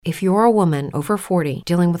If you're a woman over 40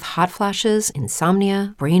 dealing with hot flashes,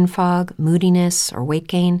 insomnia, brain fog, moodiness, or weight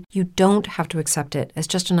gain, you don't have to accept it as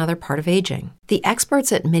just another part of aging. The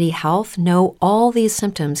experts at MIDI Health know all these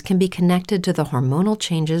symptoms can be connected to the hormonal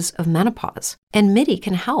changes of menopause. And MIDI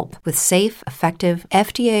can help with safe, effective,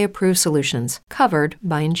 FDA-approved solutions covered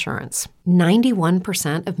by insurance.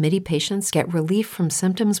 91% of MIDI patients get relief from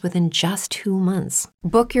symptoms within just 2 months.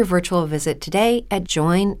 Book your virtual visit today at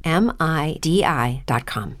joinmidi.com.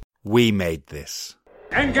 We made this.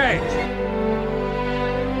 Engage!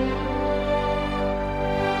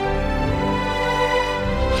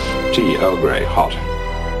 Tea Earl Grey, hot.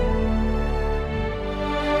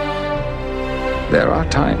 There are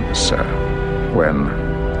times, sir, when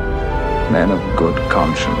men of good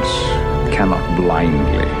conscience cannot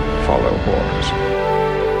blindly follow orders.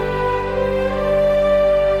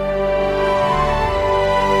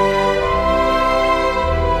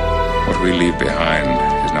 What we leave behind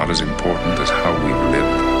is not as important as how we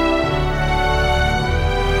live.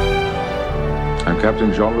 I'm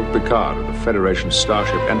Captain Jean-Luc Picard of the Federation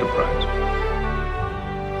Starship Enterprise.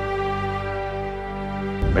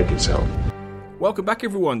 Make it so. Welcome back,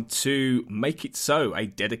 everyone, to Make It So, a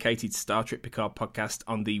dedicated Star Trek Picard podcast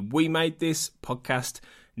on the We Made This podcast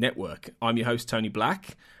network. I'm your host, Tony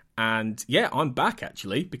Black, and yeah, I'm back,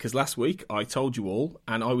 actually, because last week I told you all,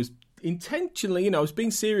 and I was intentionally, I was being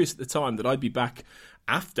serious at the time that I'd be back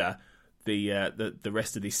after the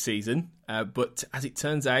rest of this season, but as it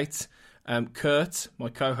turns out, Kurt, my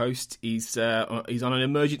co-host, is on an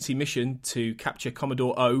emergency mission to capture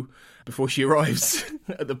Commodore O before she arrives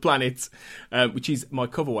at the planet, which is my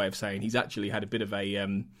cover way of saying he's actually had a bit of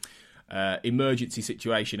a emergency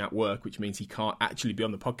situation at work, which means he can't actually be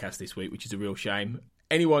on the podcast this week, which is a real shame.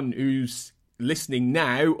 Anyone who's listening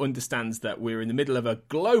now understands that we're in the middle of a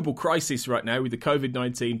global crisis right now with the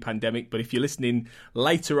COVID-19 pandemic, but if you're listening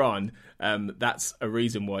later on, that's a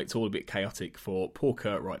reason why it's all a bit chaotic for poor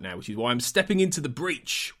Kurt right now, which is why I'm stepping into the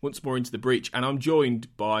breach, once more into the breach, and I'm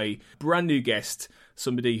joined by brand new guest,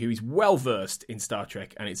 somebody who is well versed in Star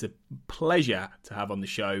Trek, and it's a pleasure to have on the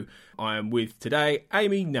show. I am with today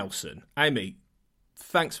Amy Nelson. Amy,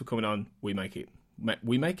 thanks for coming on. We make it.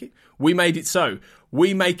 We make it? We made it so.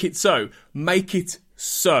 We make it so. Make it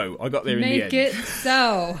so. I got there in the end. Make it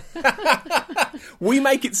so. We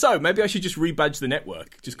make it so. Maybe I should just rebadge the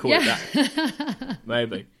network. Just call it that.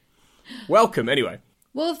 Maybe. Welcome, anyway.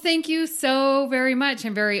 Well, thank you so very much.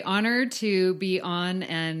 I'm very honored to be on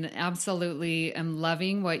and absolutely am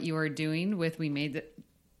loving what you are doing with We Make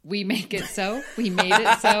It So. We made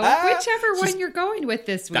it so. Whichever one you're going with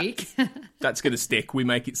this week. That's going to stick. We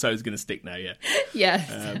Make It So is going to stick now, yeah.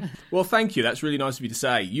 Yes. Well, thank you. That's really nice of you to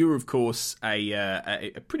say. You're, of course,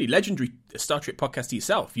 a pretty legendary Star Trek podcaster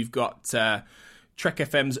yourself. You've got Trek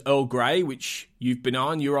FM's Earl Grey, which you've been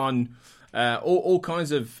on. You're on all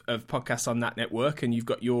kinds of podcasts on that network, and you've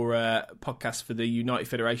got your podcast for the United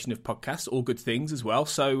Federation of Podcasts, All Good Things as well.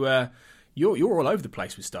 So you're all over the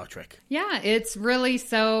place with Star Trek. Yeah, it's really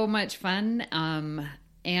so much fun.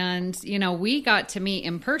 And, we got to meet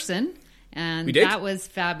in person, and that was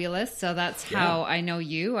fabulous. So that's how I know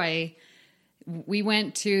you. We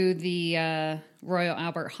went to the Royal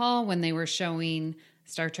Albert Hall when they were showing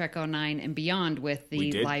Star Trek 09 and Beyond with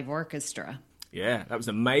the live orchestra. Yeah, that was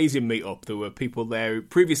an amazing meet-up. There were people there,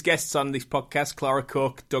 previous guests on this podcast, Clara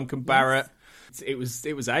Cook, Duncan Barrett. Yes.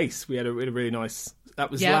 It was ace. We had a really nice... That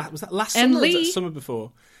was was that last summer or was that summer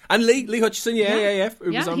before? And Lee Hutchison, yeah. It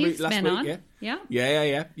was on last week,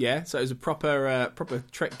 yeah. So it was a proper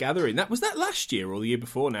Trek gathering. Was that last year or the year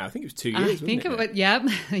before now? I think it was 2 years, I think it was,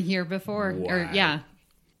 a year before. Wow.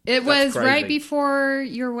 It was crazy. Right before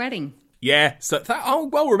your wedding. Yeah, so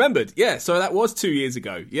well remembered. Yeah, so that was 2 years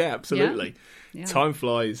ago. Yeah, absolutely. Yeah. Time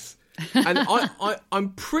flies. And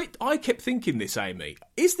I kept thinking this, Amy.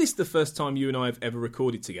 Is this the first time you and I have ever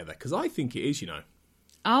recorded together? Because I think it is,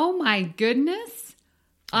 Oh my goodness.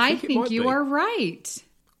 I think you are right.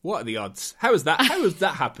 What are the odds? How has that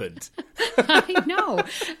happened? I know.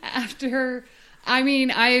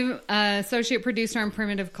 I'm associate producer on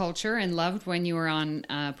Primitive Culture and loved when you were on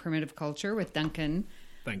Primitive Culture with Duncan.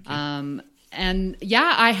 Thank you. And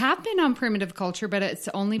I have been on Primitive Culture, but it's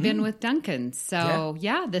only been with Duncan. So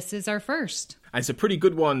this is our first. And it's a pretty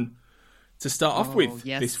good one to start off with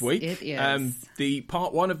this week. It is. The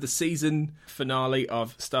part one of the season finale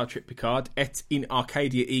of Star Trek Picard, Et in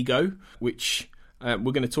Arcadia Ego, which we're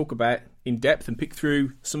going to talk about in depth and pick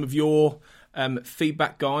through some of your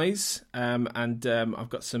feedback, guys. And I've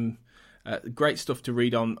got some great stuff to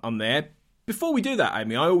read on there. Before we do that,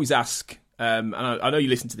 Amy, I always ask... and I know you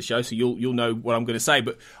listen to the show, so you'll know what I'm going to say.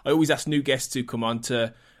 But I always ask new guests who come on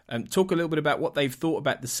to talk a little bit about what they've thought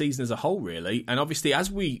about the season as a whole, really. And obviously,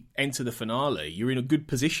 as we enter the finale, you're in a good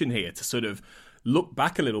position here to sort of look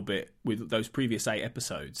back a little bit with those previous 8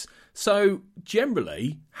 episodes. So,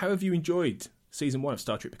 generally, how have you enjoyed season 1 of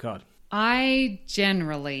Star Trek Picard? I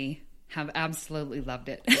generally have absolutely loved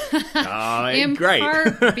it. In great.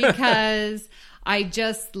 Part because I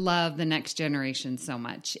just love the Next Generation so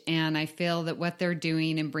much. And I feel that what they're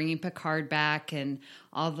doing and bringing Picard back and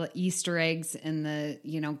all the Easter eggs and the,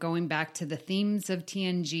 going back to the themes of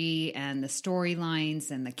TNG and the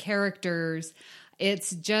storylines and the characters, it's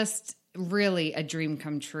just really a dream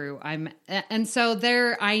come true. And so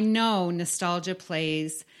I know nostalgia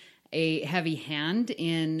plays a heavy hand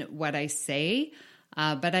in what I say,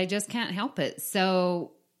 but I just can't help it.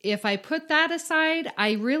 So if I put that aside,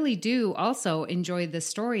 I really do also enjoy the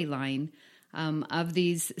storyline of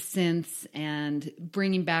these synths and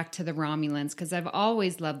bringing back to the Romulans, because I've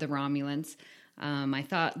always loved the Romulans. I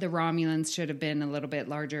thought the Romulans should have been a little bit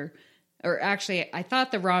larger. Or actually, I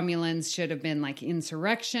thought the Romulans should have been like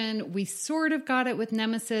Insurrection. We sort of got it with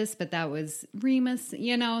Nemesis, but that was Remus,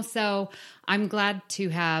 So I'm glad to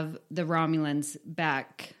have the Romulans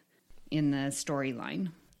back in the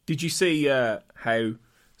storyline. Did you see how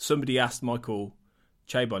somebody asked Michael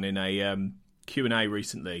Chabon in a Q&A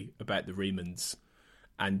recently about the Remans,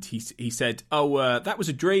 and he said, that was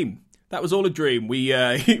a dream. That was all a dream. We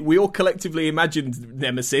all collectively imagined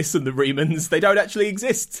Nemesis and the Remans. They don't actually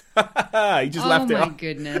exist. He just laughed it off. Oh, my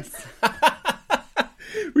goodness.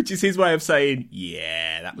 Which is his way of saying,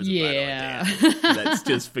 yeah, that was a bad idea. Let's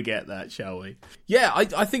just forget that, shall we? Yeah,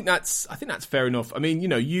 I think that's fair enough. I mean,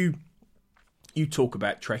 you talk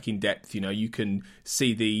about Trek in depth. You can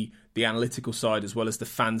see the analytical side as well as the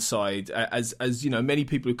fan side, as many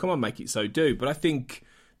people who come on Make It So do. But I think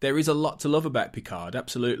there is a lot to love about Picard,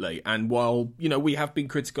 absolutely. And while, we have been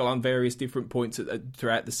critical on various different points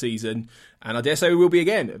throughout the season, and I dare say we will be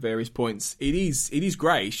again at various points, it is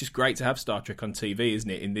great. It's just great to have Star Trek on TV, isn't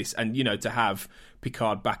it, in this, and, to have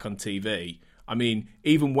Picard back on TV. I mean,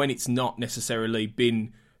 even when it's not necessarily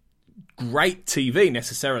been great TV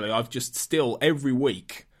necessarily, I've just still, every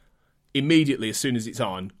week, immediately as soon as it's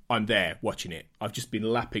on, I'm there watching it. I've just been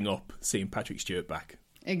lapping up seeing Patrick Stewart back.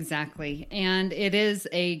 Exactly. And it is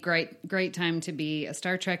a great time to be a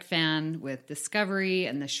Star Trek fan with Discovery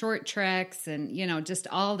and the short treks and, just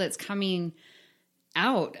all that's coming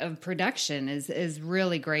out of production is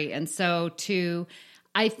really great. And so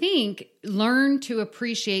I think, learn to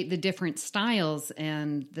appreciate the different styles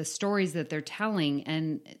and the stories that they're telling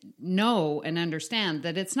and know and understand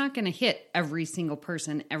that it's not going to hit every single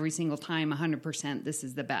person every single time 100% this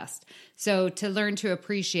is the best. So to learn to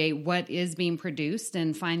appreciate what is being produced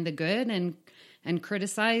and find the good and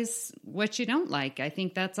criticize what you don't like. I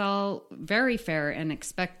think that's all very fair and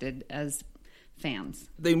expected as fans.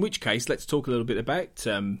 In which case, let's talk a little bit about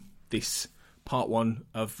this part 1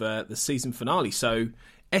 of the season finale. So,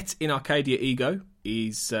 Et in Arcadia Ego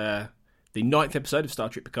is the 9th episode of Star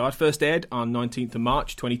Trek Picard, first aired on 19th of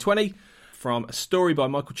March 2020, from a story by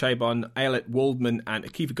Michael Chabon, Ayelet Waldman and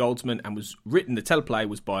Akiva Goldsman, and the teleplay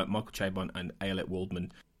was by Michael Chabon and Ayelet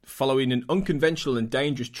Waldman. Following an unconventional and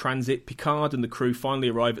dangerous transit, Picard and the crew finally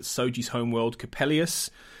arrive at Soji's homeworld, Coppelius.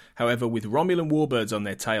 However, with Romulan warbirds on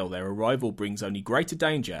their tail, their arrival brings only greater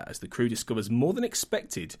danger as the crew discovers more than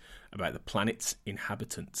expected about the planet's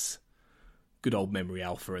inhabitants. Good old Memory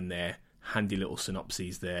Alpha and their handy little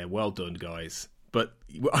synopses there. Well done, guys. But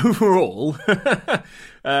overall,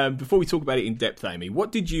 before we talk about it in depth, Amy,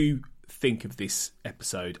 what did you think of this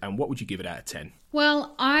episode and what would you give it out of 10?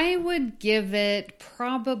 Well, I would give it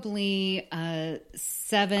probably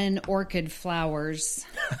 7 orchid flowers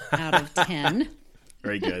out of 10.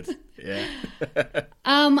 Very good. Yeah.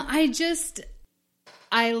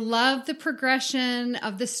 I love the progression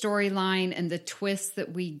of the storyline and the twists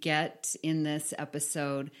that we get in this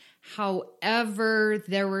episode. However,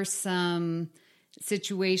 there were some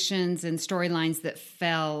situations and storylines that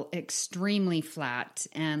fell extremely flat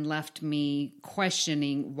and left me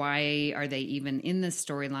questioning why are they even in this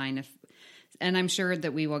storyline. And I'm sure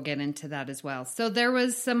that we will get into that as well. So there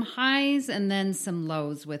was some highs and then some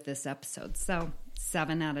lows with this episode. So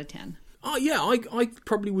 7 out of 10. Oh yeah, I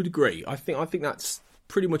probably would agree. I think that's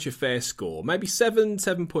pretty much a fair score. Maybe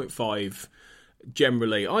 7.5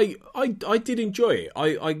 generally. I did enjoy it.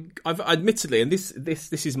 I've admittedly, and this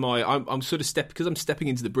is my I'm sort of because I'm stepping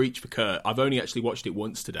into the breach for Kurt. I've only actually watched it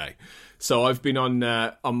once today, so I've been on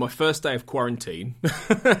my first day of quarantine,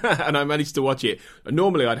 and I managed to watch it.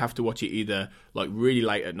 Normally, I'd have to watch it either like really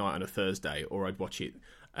late at night on a Thursday, or I'd watch it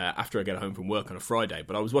after I get home from work on a Friday.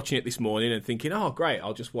 But I was watching it this morning and thinking, oh great,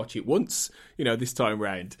 I'll just watch it once, this time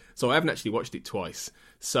round. So I haven't actually watched it twice.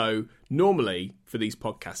 So normally for these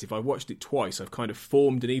podcasts, if I watched it twice, I've kind of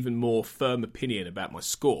formed an even more firm opinion about my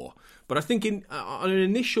score. But I think on an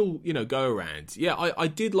initial, go around, I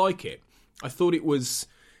did like it. I thought it was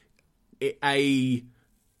a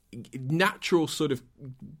natural sort of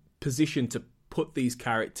position to put these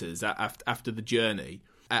characters after the journey.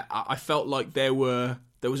 I felt like there was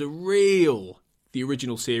the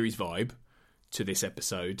original series vibe to this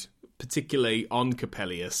episode, particularly on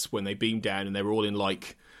Coppelius when they beamed down and they were all in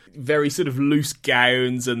like very sort of loose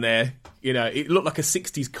gowns and they're, it looked like a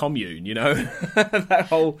 60s commune,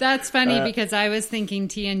 That's funny because I was thinking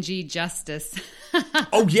TNG Justice.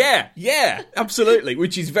 Oh, yeah, absolutely.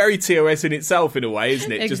 Which is very TOS in itself in a way,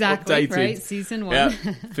 isn't it? Exactly, just updated. Right? Season 1. Yeah,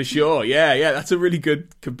 for sure. Yeah. That's a really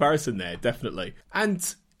good comparison there, definitely.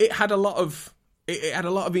 And it had a lot of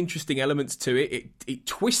interesting elements to it. It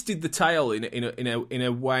twisted the tale in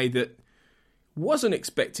a way that wasn't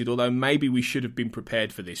expected, although maybe we should have been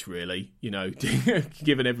prepared for this, really,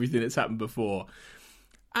 given everything that's happened before.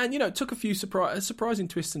 And, it took a few surprising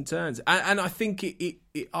twists and turns. And I think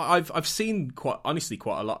I've seen quite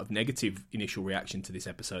a lot of negative initial reaction to this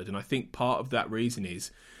episode. And I think part of that reason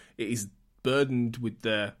is it is burdened with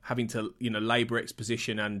the having to, labour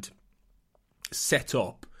exposition and set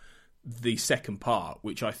up the second part,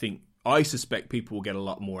 which I suspect people will get a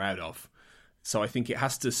lot more out of. So I think it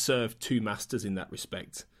has to serve two masters in that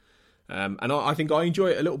respect. And I think I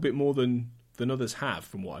enjoy it a little bit more than others have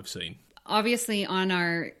from what I've seen. Obviously on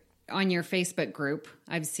your Facebook group,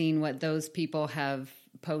 I've seen what those people have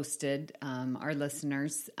posted, our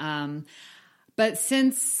listeners. But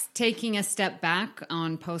since taking a step back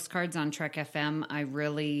on postcards on Trek FM, I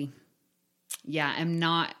really, am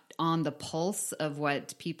not on the pulse of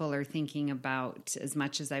what people are thinking about as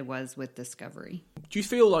much as I was with Discovery. Do you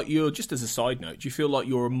feel like just as a side note, do you feel like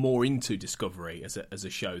you're more into Discovery as a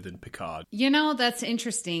show than Picard? That's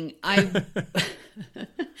interesting.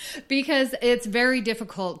 Because it's very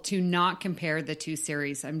difficult to not compare the two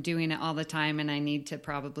series. I'm doing it all the time and I need to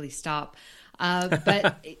probably stop.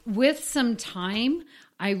 But with some time,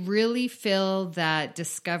 I really feel that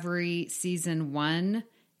Discovery Season 1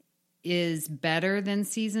 is better than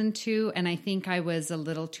Season 2. And I think I was a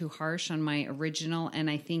little too harsh on my original. And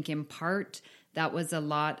I think in part that was a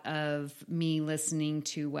lot of me listening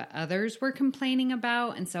to what others were complaining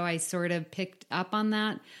about. And so I sort of picked up on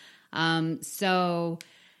that. So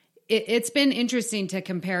it's been interesting to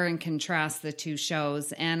compare and contrast the two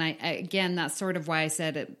shows. And again, that's sort of why I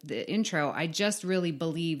said at the intro, I just really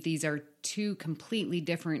believe these are two completely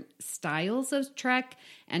different styles of Trek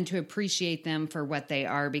and to appreciate them for what they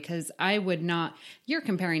are, because you're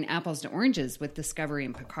comparing apples to oranges with Discovery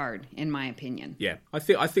and Picard, in my opinion. Yeah, I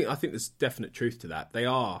think there's definite truth to that.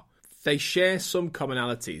 They share some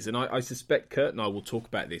commonalities, and I suspect Kurt and I will talk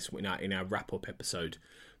about this in our wrap-up episode,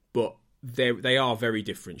 but they are very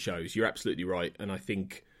different shows. You're absolutely right, and I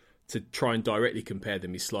think to try and directly compare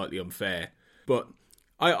them is slightly unfair. But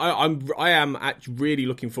I am really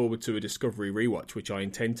looking forward to a Discovery rewatch, which I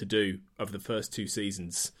intend to do of the first two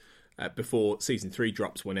seasons before season 3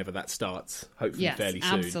 drops, whenever that starts. Hopefully, fairly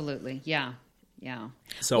soon. Absolutely, yeah.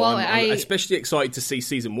 So I'm especially excited to see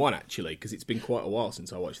season 1 actually, because it's been quite a while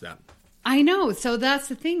since I watched that. I know. So that's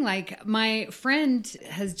the thing. Like, my friend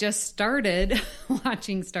has just started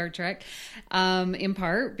watching Star Trek, in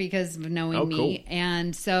part because of knowing me. Cool.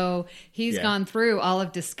 And so he's gone through all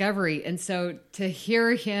of Discovery. And so to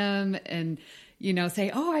hear him and,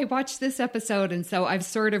 say, oh, I watched this episode. And so I've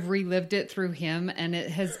sort of relived it through him. And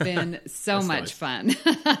it has been so much fun.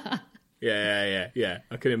 Yeah.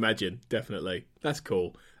 I can imagine. Definitely. That's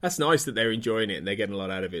cool. That's nice that they're enjoying it and they're getting a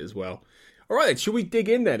lot out of it as well. All right, then, should we dig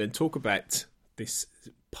in then and talk about this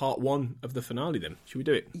part 1 of the finale then? Should we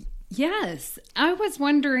do it? Yes. I was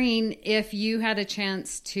wondering if you had a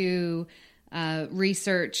chance to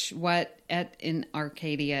research what in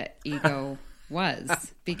Arcadia Ego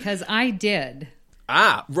was, because I did.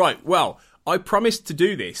 Right. Well, I promised to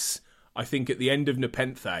do this, I think, at the end of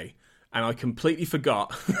Nepenthe, and I completely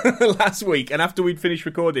forgot last week. And after we'd finished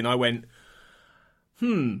recording, I went,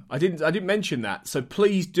 I didn't mention that. So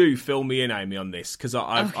please do fill me in, Amy, on this, because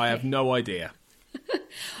I have no idea.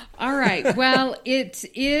 All right. Well, it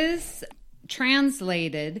is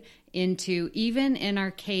translated into Even in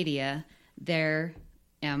Arcadia, There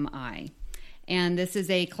Am I. And this is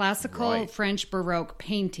a classical French Baroque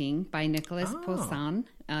painting by Nicolas Poussin,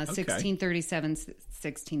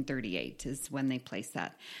 1637-1638 is when they placed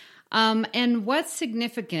that. And what's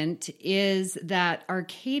significant is that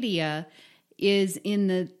Arcadia is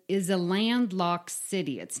a landlocked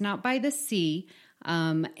city. It's not by the sea,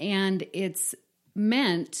 and it's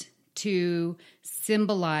meant to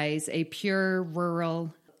symbolize a pure,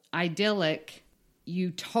 rural, idyllic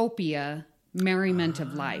utopia merriment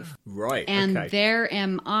of life. Right. And okay. there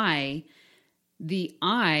am I. The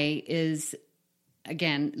I is,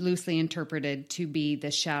 again, loosely interpreted to be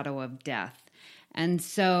the shadow of death. And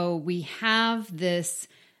so we have this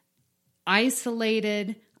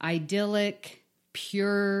isolated, idyllic,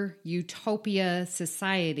 pure utopia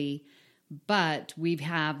society, but we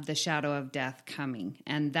have the shadow of death coming.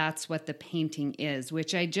 And that's what the painting is,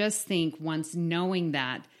 which I just think, once knowing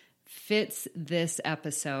that, fits this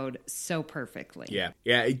episode so perfectly. Yeah.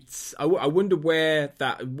 It's. I wonder where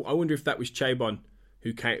that. I wonder if that was Chabon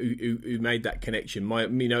who made that connection. It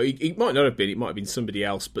might not have been. It might have been somebody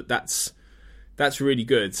else. But that's really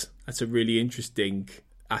good. That's a really interesting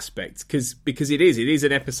aspect because it is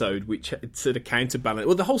an episode which sort of counterbalance.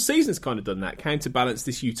 Well, the whole season's kind of done that. Counterbalance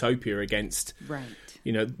this utopia against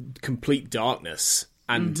complete darkness,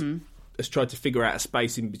 and has tried to figure out a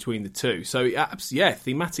space in between the two. So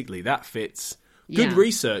thematically that fits. Good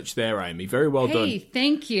research there, Amy. Very well done. Hey,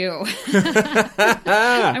 thank you.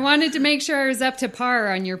 I wanted to make sure I was up to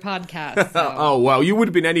par on your podcast. So. Oh, well, you would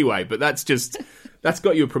have been anyway, but that's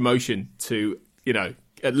got you a promotion to,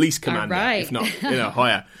 at least commander, if not,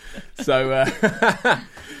 higher. So,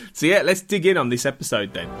 let's dig in on this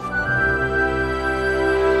episode then.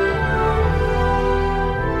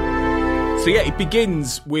 So, it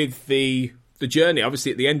begins with the journey.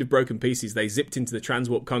 Obviously, at the end of Broken Pieces, they zipped into the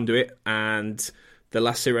transwarp conduit, and the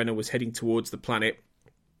La Sirena was heading towards the planet,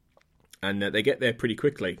 and they get there pretty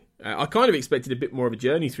quickly. I kind of expected a bit more of a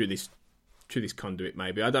journey through this conduit,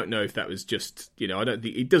 maybe. I don't know if that was just, I don't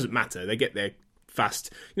think it doesn't matter. They get there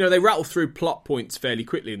fast. They rattle through plot points fairly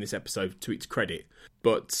quickly in this episode, to its credit.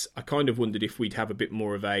 But I kind of wondered if we'd have a bit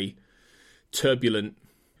more of a turbulent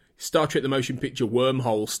Star Trek the Motion Picture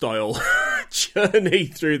wormhole style journey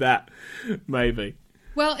through that, maybe.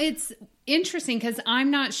 Well, it's interesting because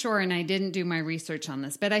I'm not sure, and I didn't do my research on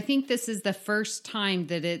this, but I think this is the first time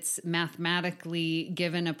that it's mathematically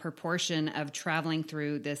given a proportion of traveling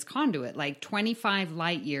through this conduit, like 25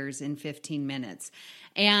 light years in 15 minutes.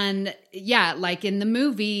 And like in the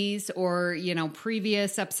movies or,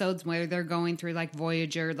 previous episodes where they're going through like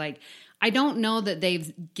Voyager, I don't know that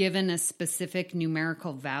they've given a specific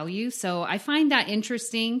numerical value. So I find that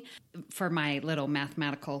interesting for my little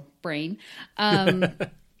mathematical brain.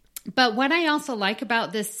 But what I also like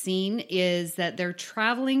about this scene is that they're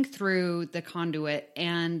traveling through the conduit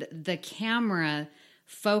and the camera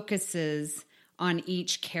focuses on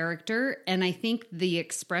each character. And I think the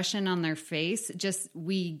expression on their face,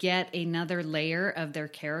 we get another layer of their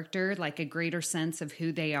character, like a greater sense of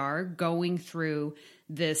who they are going through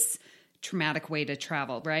this traumatic way to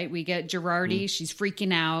travel, right? We get Girardi, she's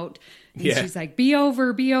freaking out. And she's like, be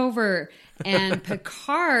over. And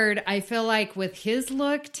Picard, I feel like with his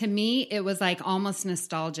look, to me, it was like almost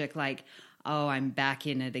nostalgic, like, oh, I'm back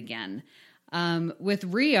in it again. With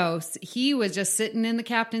Rios, he was just sitting in the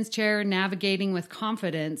captain's chair, navigating with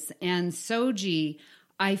confidence. And Soji,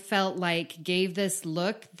 I felt like gave this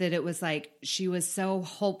look that it was like she was so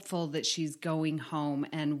hopeful that she's going home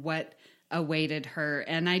and what awaited her.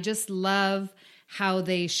 And I just love how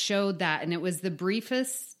they showed that. And it was the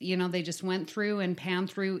briefest, they just went through and panned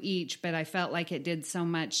through each, but I felt like it did so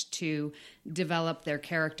much to develop their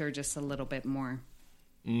character just a little bit more.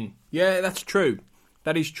 Yeah, that's true.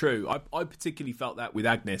 That is true. I particularly felt that with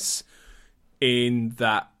Agnes in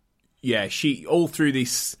that, she, all through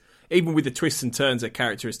this, even with the twists and turns her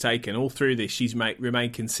character has taken, all through this, she's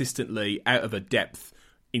remained consistently out of her depth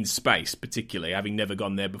in space, particularly, having never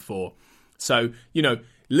gone there before. So,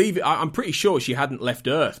 I'm pretty sure she hadn't left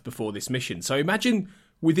Earth before this mission. So imagine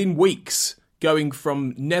within weeks going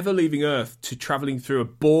from never leaving Earth to travelling through a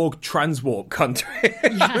Borg transwarp country.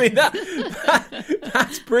 I mean,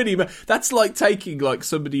 that's pretty... That's like taking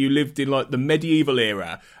somebody who lived in the medieval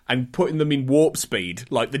era and putting them in warp speed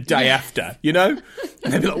the day after, And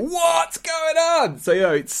they'd be like, what's going on? So,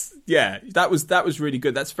 that was really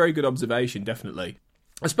good. That's a very good observation, definitely.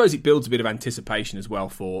 I suppose it builds a bit of anticipation as well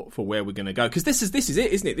for where we're going to go. Because this is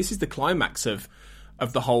it, isn't it? This is the climax of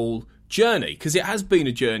the whole journey. Because it has been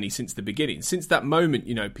a journey since the beginning. Since that moment,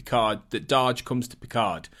 Picard, that Darge comes to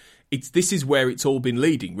Picard. This is where it's all been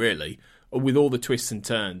leading, really, with all the twists and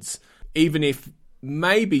turns. Even if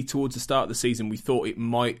maybe towards the start of the season we thought it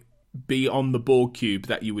might be on the Borg cube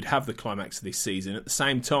that you would have the climax of this season. At the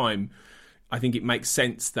same time, I think it makes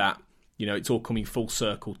sense that it's all coming full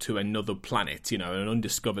circle to another planet, an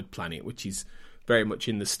undiscovered planet, which is very much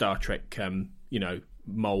in the Star Trek,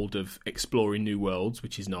 mold of exploring new worlds,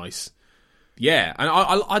 which is nice. Yeah, and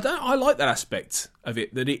I like that aspect of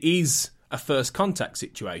it, that it is a first contact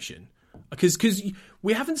situation. Because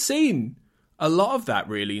we haven't seen a lot of that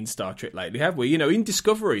really in Star Trek lately, have we? You know, in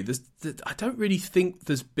Discovery, I don't really think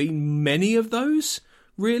there's been many of those,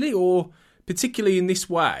 really, or particularly in this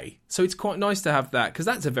way. So it's quite nice to have that, because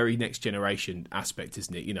that's a very next generation aspect,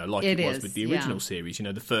 isn't it? You know, like it was with the original series, you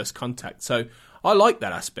know, the first contact. So I like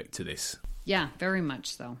that aspect to this. Yeah, very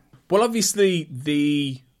much so. Well, obviously,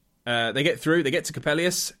 they get through, they get to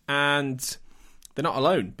Coppelius, and they're not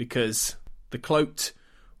alone, because the cloaked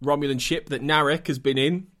Romulan ship that Narek has been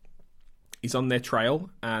in is on their trail,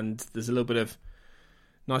 and there's a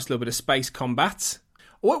nice little bit of space combat.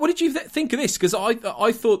 What did you think of this? Because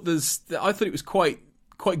I thought it was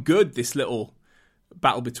quite good, this little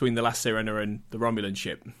battle between the La Sirena and the Romulan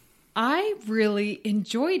ship. I really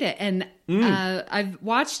enjoyed it, and I've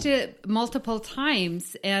watched it multiple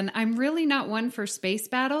times, and I'm really not one for space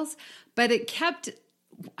battles, but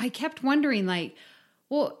I kept wondering, like,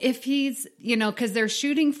 well, if he's, you know, because they're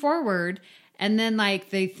shooting forward, and then like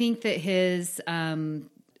they think that his when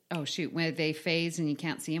they phase and you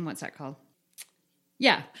can't see him, what's that called?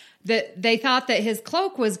 Yeah, they thought that his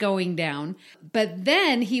cloak was going down, but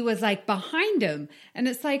then he was like behind him, and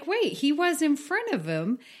it's like, wait, he was in front of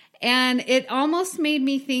him. And it almost made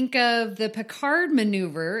me think of the Picard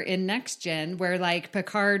maneuver in Next Gen, where like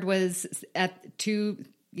Picard was at two,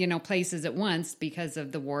 you know, places at once because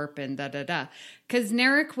of the warp and da-da-da. Because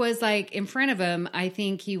Narek was like in front of him. I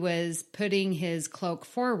think he was putting his cloak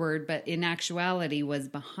forward, but in actuality was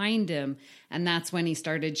behind him. And that's when he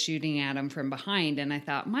started shooting at him from behind. And I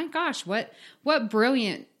thought, my gosh, what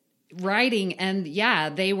brilliant writing. And yeah,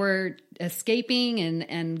 they were escaping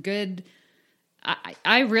and good.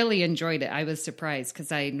 I really enjoyed it. I was surprised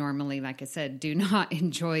because I normally, like I said, do not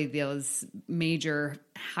enjoy those major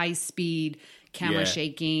high-speed camera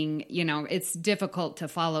shaking. You know, it's difficult to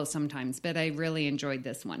follow sometimes, but I really enjoyed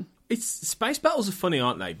this one. Space battles are funny,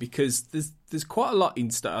 aren't they? Because there's quite a lot in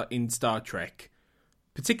Star Trek,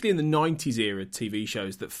 particularly in the 90s era TV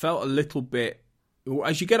shows, that felt a little bit...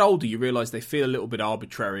 As you get older, you realise they feel a little bit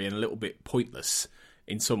arbitrary and a little bit pointless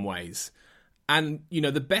in some ways. And, you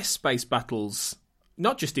know, the best space battles,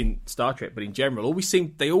 not just in Star Trek, but in general,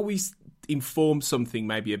 they always inform something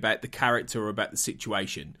maybe about the character or about the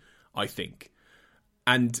situation, I think.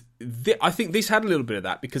 And I think this had a little bit of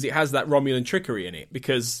that, because it has that Romulan trickery in it,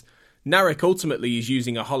 because Narek ultimately is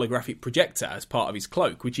using a holographic projector as part of his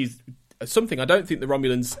cloak, which is something I don't think the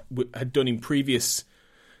Romulans had done in previous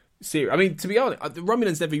series. I mean, to be honest, the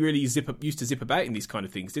Romulans never really used to zip about in these kind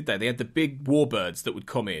of things, did they? They had the big warbirds that would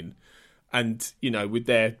come in, and, you know, with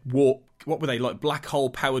their warp, what were they, like black hole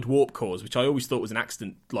powered warp cores, which I always thought was an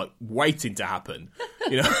accident, like waiting to happen.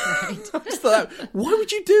 You know, I just thought, why would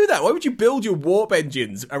you do that? Why would you build your warp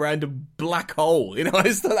engines around a black hole? You know, I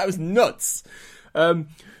just thought that was nuts.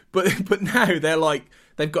 But now they're like,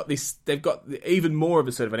 they've got even more of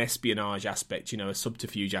a sort of an espionage aspect, you know, a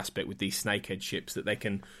subterfuge aspect with these snakehead ships that they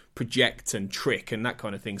can project and trick and that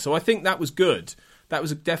kind of thing. So I think that was good. That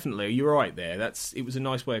was definitely, you're right there. It was a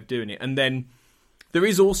nice way of doing it. And then there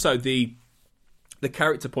is also the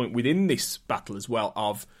character point within this battle as well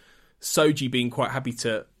of Soji being quite happy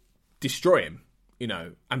to destroy him, you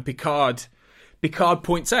know. And Picard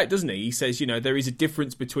points out, doesn't he? He says, you know, there is a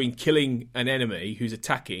difference between killing an enemy who's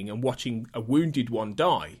attacking and watching a wounded one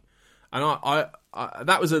die. And I thought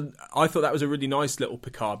that was a really nice little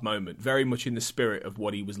Picard moment, very much in the spirit of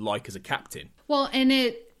what he was like as a captain. Well, and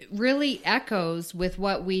it really echoes with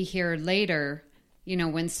what we hear later, you know,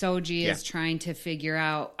 when Soji is trying to figure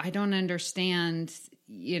out, I don't understand,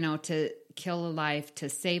 you know, to kill a life, to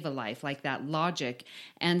save a life, like that logic.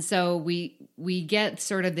 And so we get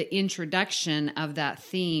sort of the introduction of that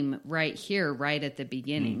theme right here, right at the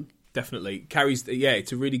beginning. Definitely.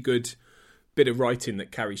 It's a really good bit of writing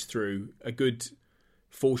that carries through, a good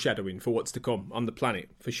foreshadowing for what's to come on the planet,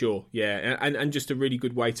 for sure. Yeah, and just a really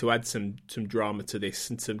good way to add some drama to this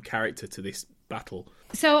and some character to this battle.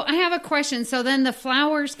 So I have a question. So then the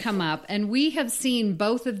flowers come up, and we have seen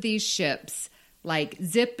both of these ships like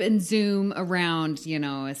zip and zoom around, you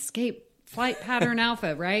know, escape flight pattern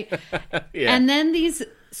alpha, right? Yeah. And then these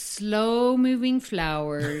slow moving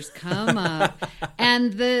flowers come up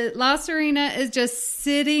and the La Sirena is just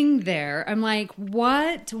sitting there. I'm like,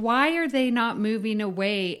 what? Why are they not moving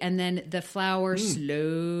away? And then the flower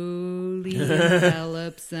slowly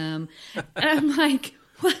envelops them. And I'm like,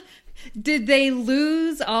 what? Did they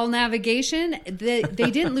lose all navigation? They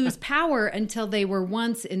didn't lose power until they were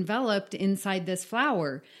once enveloped inside this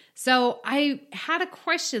flower. So I had a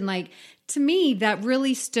question, like, to me, that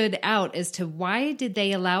really stood out as to why did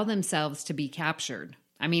they allow themselves to be captured?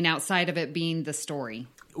 I mean, outside of it being the story.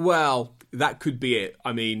 Well, that could be it.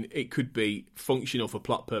 I mean, it could be functional for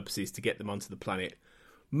plot purposes to get them onto the planet.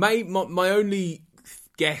 My only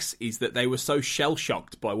guess is that they were so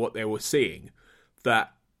shell-shocked by what they were seeing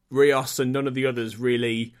that Rios and none of the others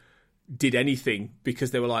really did anything,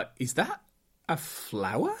 because they were like, is that a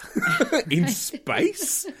flower in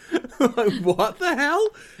space? Like, what the hell?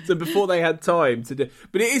 So before they had time to do,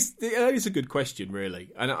 but it is a good question,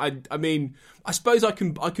 really. And I mean, I suppose I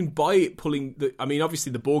can buy it pulling the. I mean,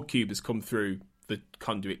 obviously the Borg cube has come through the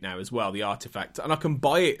conduit now as well, the artifact, and I can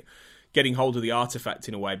buy it getting hold of the artifact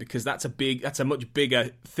in a way, because that's a much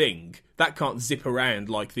bigger thing that can't zip around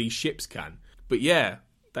like these ships can. But yeah,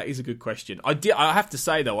 that is a good question. I have to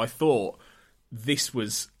say though, I thought this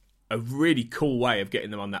was a really cool way of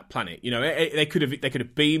getting them on that planet. You know, they could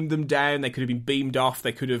have beamed them down. They could have been beamed off.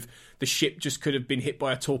 The ship just could have been hit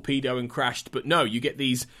by a torpedo and crashed. But no, you get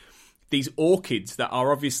these orchids that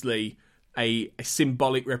are obviously a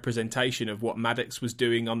symbolic representation of what Maddox was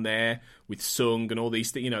doing on there with Sung and all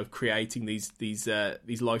these, you know, creating these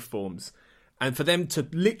life forms. And for them to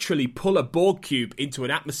literally pull a Borg cube into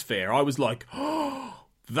an atmosphere, I was like, oh,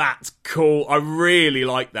 that's cool. I really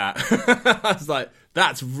like that. I was like,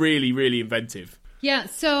 that's really, really inventive. Yeah,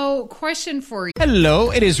 so question for you.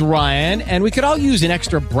 Hello, it is Ryan, and we could all use an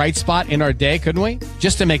extra bright spot in our day, couldn't we?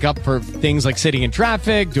 Just to make up for things like sitting in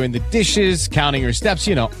traffic, doing the dishes, counting your steps,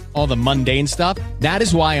 you know, all the mundane stuff. That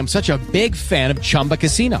is why I'm such a big fan of Chumba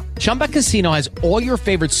Casino. Chumba Casino has all your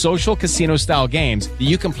favorite social casino-style games that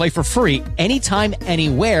you can play for free anytime,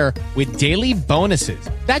 anywhere with daily bonuses.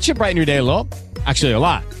 That should brighten your day a little. Actually, a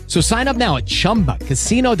lot. So sign up now at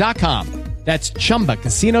ChumbaCasino.com. That's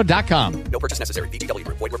ChumbaCasino.com. No purchase necessary. VGW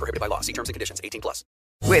Group. Void where prohibited by law. See terms and conditions. 18+.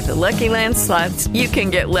 With the Lucky Land Slots, you can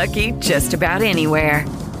get lucky just about anywhere.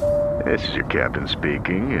 This is your captain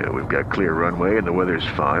speaking. We've got clear runway and the weather's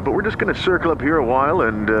fine, but we're just going to circle up here a while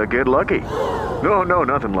and get lucky. No,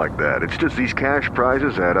 nothing like that. It's just these cash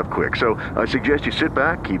prizes add up quick. So I suggest you sit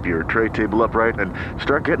back, keep your tray table upright, and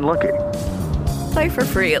start getting lucky. Play for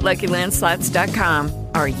free at LuckyLandSlots.com.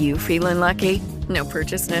 Are you feeling lucky? No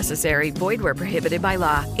purchase necessary. Void where prohibited by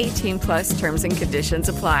law. 18+ terms and conditions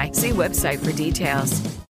apply. See website for details.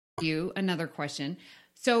 Another question.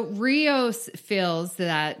 So Rios feels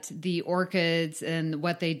that the orchids and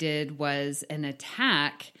what they did was an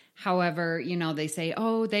attack. However, you know, they say,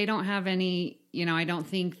 oh, they don't have any, you know, I don't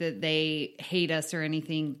think that they hate us or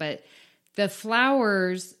anything. But the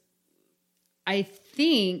flowers, I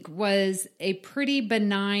think, was a pretty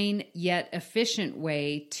benign yet efficient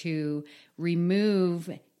way to remove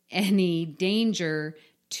any danger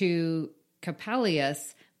to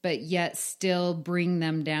Coppelius, but yet still bring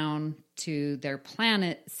them down to their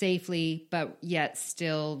planet safely, but yet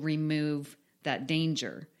still remove that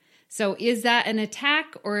danger. So is that an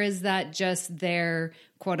attack, or is that just their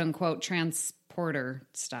quote-unquote transporter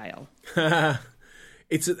style?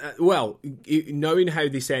 Knowing how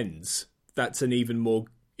this ends, that's an even more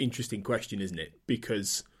interesting question, isn't it?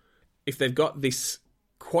 Because if they've got this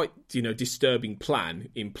quite, you know, disturbing plan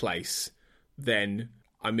in place, then,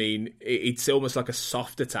 I mean, it's almost like a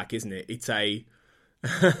soft attack, isn't it? It's a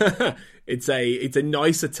it's a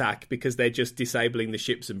nice attack because they're just disabling the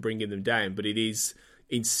ships and bringing them down, but it is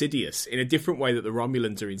insidious in a different way that the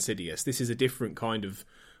Romulans are insidious. This is a different kind of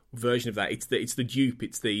version of that. It's the dupe.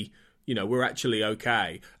 It's the, you know, we're actually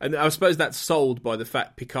okay. And I suppose that's sold by the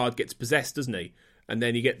fact Picard gets possessed, doesn't he? And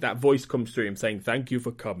then you get that voice comes through him saying, "Thank you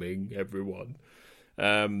for coming, everyone."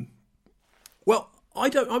 Well, I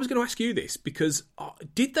was going to ask you this because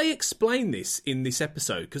did they explain this in this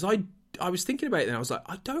episode? Because I was thinking about it and I was like,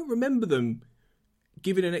 I don't remember them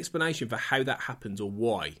giving an explanation for how that happens or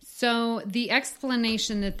why. So the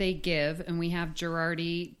explanation that they give, and we have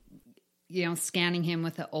Girardi, you know, scanning him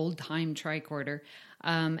with an old time tricorder,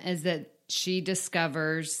 is that she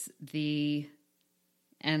discovers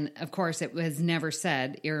and of course it was never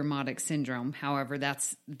said Irumodic syndrome. However,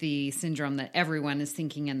 that's the syndrome that everyone is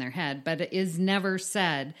thinking in their head, but it is never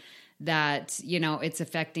said that, you know, it's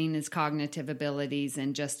affecting his cognitive abilities,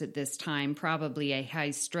 and just at this time, probably a high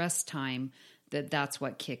stress time, that's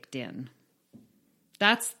what kicked in.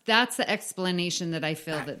 That's the explanation that I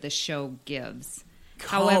feel that the show gives.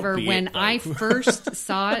 However, when I first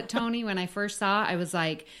saw it, Tony, I was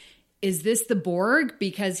like, is this the Borg?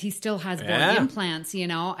 Because he still has Borg implants, you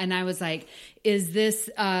know? And I was like, is this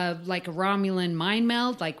like a Romulan mind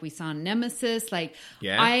meld like we saw in Nemesis? Like,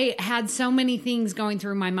 I had so many things going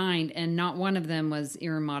through my mind, and not one of them was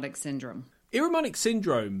Irumodic syndrome. Irumodic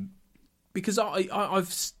syndrome, because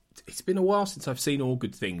I've it's been a while since I've seen All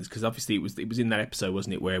Good Things, because obviously it was in that episode,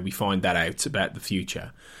 wasn't it, where we find that out about the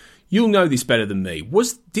future. you'll know this better than me.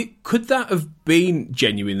 Could that have been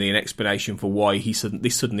genuinely an explanation for why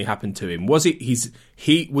this suddenly happened to him? Was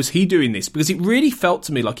he doing this? Because it really felt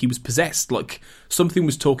to me like he was possessed, like something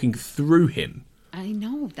was talking through him. I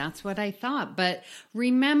know, that's what I thought. But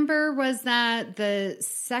remember, was that the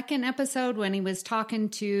second episode when he was talking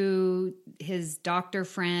to his doctor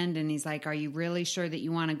friend and he's like, are you really sure that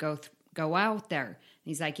you want to go out there? And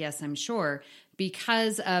he's like, yes, I'm sure,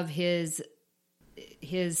 because of his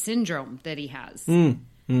syndrome that he has.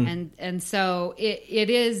 And so it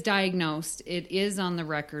is diagnosed. It is on the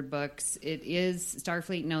record books. It is,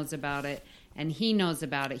 Starfleet knows about it, and he knows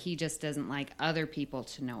about it. He just doesn't like other people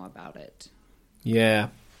to know about it. Yeah.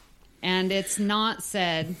 And it's not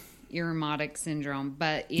said Irumodic syndrome,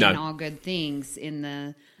 but in All Good Things, in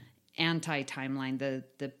the anti-timeline,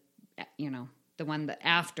 the one the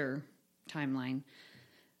after timeline,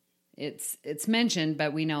 it's mentioned,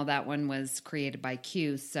 but we know that one was created by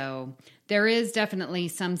Q. So there is definitely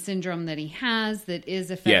some syndrome that he has that is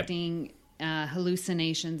affecting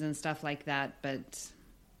hallucinations and stuff like that. But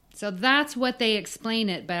so that's what they explain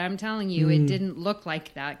it. But I'm telling you, it didn't look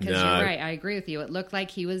like that, because you're right. I agree with you. It looked like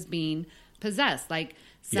he was being possessed, like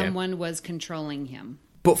someone was controlling him.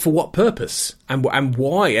 But for what purpose and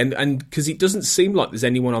why? And because it doesn't seem like there's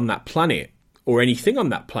anyone on that planet or anything on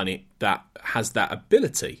that planet that has that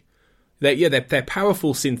ability. They're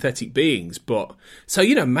powerful synthetic beings, but so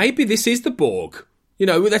maybe this is the Borg.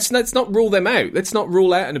 Let's not rule them out. Let's not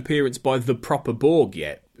rule out an appearance by the proper Borg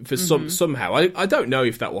yet. For somehow, I don't know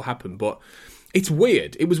if that will happen, but it's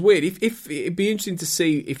weird. It was weird. If it'd be interesting to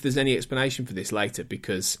see if there's any explanation for this later,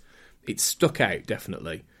 because it stuck out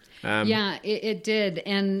definitely. It did.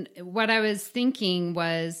 And what I was thinking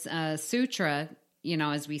was Sutra.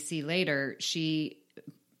 As we see later, she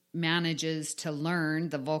manages to learn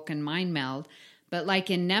the Vulcan mind meld, but like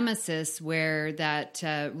in Nemesis, where that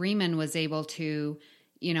Riemann was able to,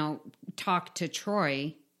 talk to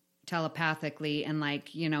Troy telepathically and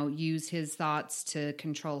use his thoughts to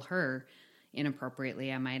control her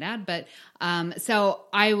inappropriately, I might add. But so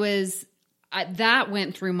that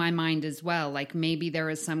went through my mind as well. Like maybe there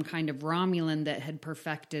was some kind of Romulan that had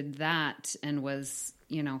perfected that and was,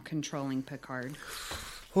 controlling Picard.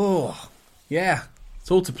 Oh, yeah. It's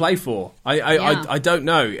all to play for. I don't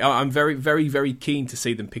know. I'm very, very, very keen to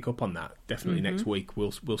see them pick up on that. Definitely next week.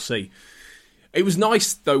 We'll see. It was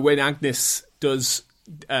nice though when Agnes does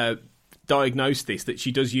diagnose this, that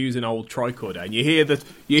she does use an old tricorder, and you hear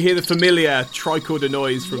the familiar tricorder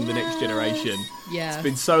noise from the Next Generation. Yeah, it's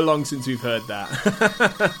been so long since we've heard that.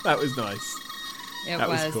 That was nice. It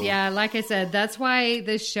was cool. Yeah. Like I said, that's why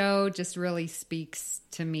this show just really speaks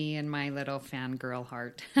to me and my little fangirl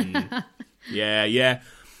heart. Yeah.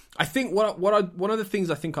 I think one of the things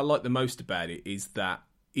I think I like the most about it is that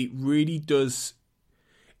it really does,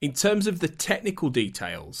 in terms of the technical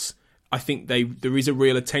details, I think there is a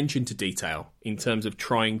real attention to detail in terms of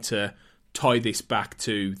trying to tie this back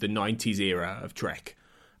to the 90s era of Trek,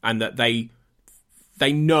 and that they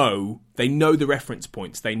know the reference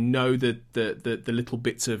points, they know the little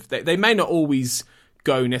bits of they may not always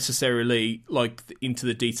go necessarily like into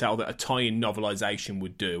the detail that a tie-in novelization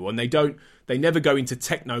would do, and they never go into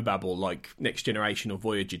technobabble like Next Generation or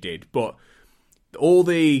Voyager did, but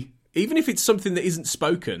even if it's something that isn't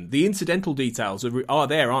spoken, the incidental details are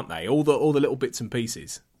there, aren't they? All the little bits and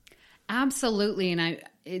pieces. Absolutely, and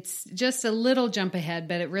it's just a little jump ahead,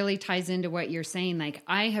 but it really ties into what you're saying. Like,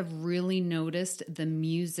 I have really noticed the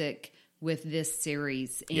music with this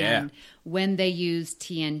series, and when they use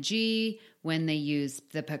TNG, when they use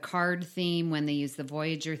the Picard theme, when they use the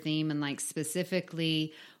Voyager theme, and like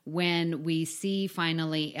specifically when we see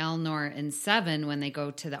finally Elnor and Seven, when they go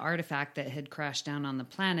to the artifact that had crashed down on the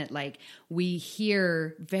planet, like we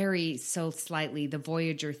hear very so slightly the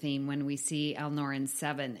Voyager theme when we see Elnor and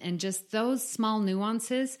Seven. And just those small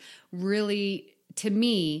nuances really, to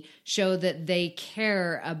me, show that they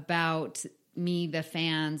care about me, the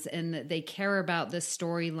fans, and that they care about the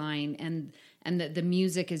storyline, and that the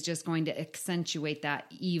music is just going to accentuate that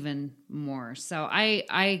even more. So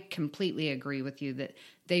I completely agree with you that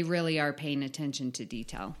they really are paying attention to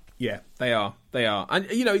detail. Yeah, they are. And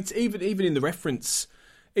it's even in the reference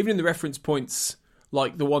points,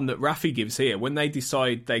 like the one that Raffi gives here, when they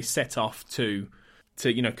decide they set off to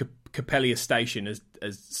Capellia Station, as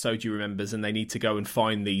Soji remembers, and they need to go and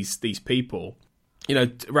find these people.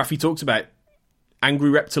 Raffi talks about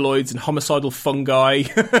angry reptiloids and homicidal fungi.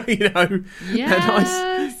 Yes.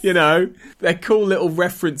 They're nice, they're cool little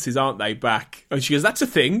references, aren't they, back? And she goes, that's a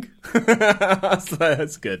thing.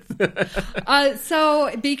 That's good.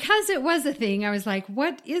 So because it was a thing, I was like,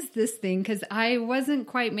 what is this thing? Because I wasn't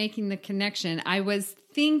quite making the connection. I was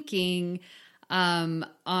thinking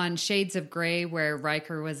on Shades of Grey where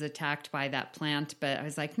Riker was attacked by that plant, but I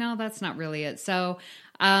was like, no, that's not really it. So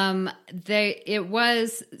it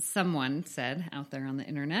was, someone said out there on the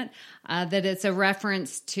internet, that it's a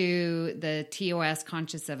reference to the TOS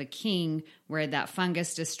Conscience of a King, where that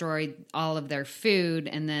fungus destroyed all of their food,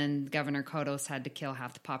 and then Governor Kodos had to kill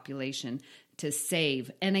half the population to save.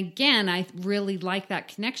 And again, I really like that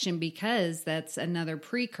connection because that's another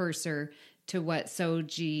precursor to what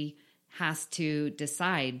Soji has to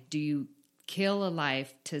decide. Do you kill a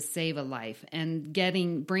life to save a life? And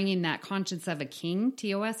bringing that Conscience of a King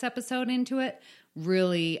TOS episode into it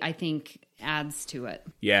really, I think, adds to it.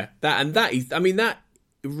 Yeah, that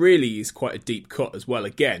really is quite a deep cut as well.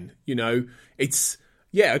 Again, it's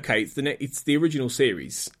the original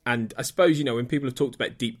series, and I suppose when people have talked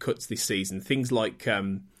about deep cuts this season, things like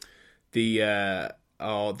the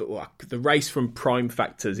race from Prime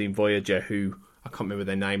Factors in Voyager, who I can't remember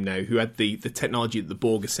their name now, who had the technology that the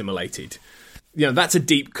Borg assimilated. That's a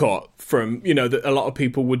deep cut from, that a lot of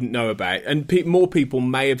people wouldn't know about. And more people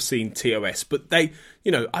may have seen TOS, but they,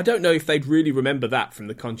 I don't know if they'd really remember that from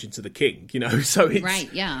the Conscience of the King, So it's...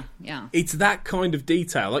 Right, yeah. It's that kind of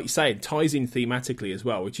detail, like you say, it ties in thematically as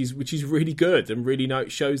well, which is really good and really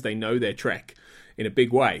shows they know their Trek in a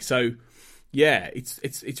big way. So, yeah,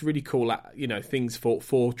 it's really cool, things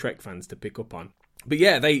for Trek fans to pick up on. But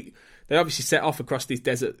yeah, they obviously set off across this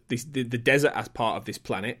desert, the desert as part of this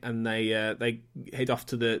planet, and they head off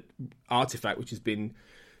to the artifact, which has been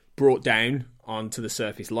brought down onto the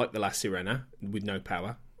surface like the last Sirena with no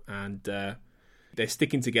power, and they're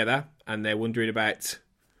sticking together, and they're wondering about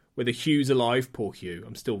whether Hugh's alive. Poor Hugh.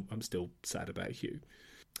 I'm still sad about Hugh.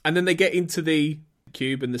 And then they get into the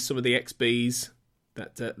cube, and there's some of the XBs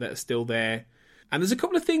that are still there. And there's a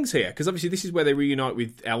couple of things here, because obviously this is where they reunite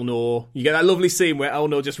with Elnor. You get that lovely scene where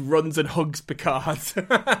Elnor just runs and hugs Picard,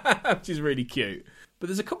 which is really cute. But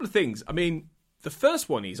there's a couple of things. I mean, the first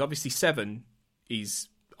one is, obviously Seven is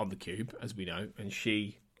on the cube, as we know, and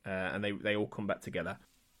she and they all come back together.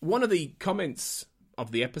 One of the comments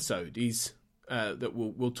of the episode is, that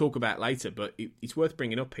we'll talk about later, but it's worth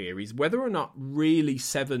bringing up here, is whether or not really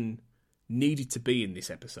Seven needed to be in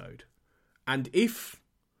this episode. And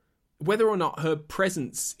whether or not her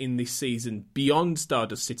presence in this season beyond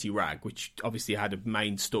Stardust City Rag, which obviously had a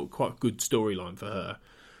main quite good storyline for her,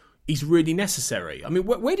 is really necessary. I mean,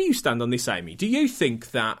 where do you stand on this, Amy? Do you think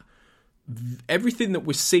that everything that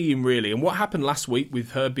we're seeing really, and what happened last week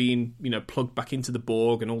with her being, plugged back into the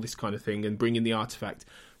Borg and all this kind of thing and bringing the artifact,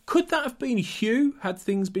 could that have been Hugh had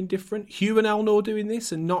things been different? Hugh and Elnor doing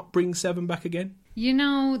this and not bring Seven back again?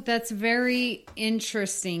 That's very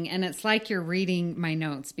interesting, and it's like you're reading my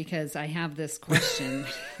notes because I have this question.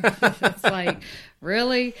 It's like,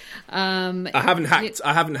 really? I haven't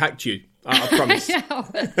hacked you. I promise.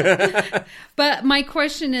 But my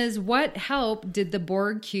question is, what help did the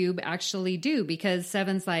Borg cube actually do? Because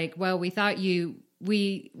Seven's like, well, we thought you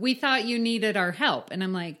needed our help, and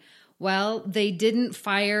I'm like, well, they didn't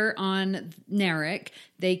fire on Narek.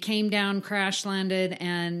 They came down, crash landed,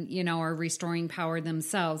 and, are restoring power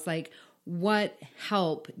themselves. Like, what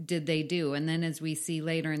help did they do? And then as we see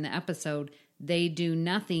later in the episode, they do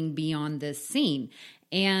nothing beyond this scene.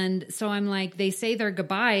 And so I'm like, they say their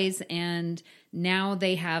goodbyes, and now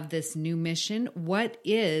they have this new mission. What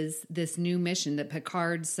is this new mission that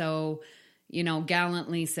Picard so,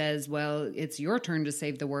 gallantly says, well, it's your turn to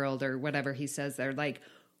save the world, or whatever he says there. Like,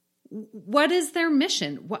 what is their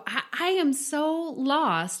mission? I am so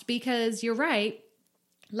lost, because you're right.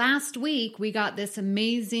 Last week, we got this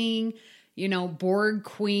amazing, Borg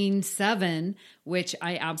Queen 7, which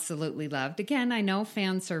I absolutely loved. Again, I know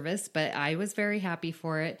fan service, but I was very happy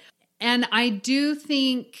for it. And I do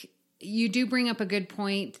think you do bring up a good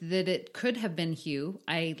point that it could have been Hugh.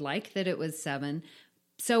 I like that it was 7.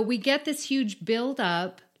 So we get this huge build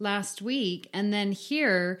up last week, and then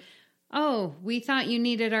here, oh, we thought you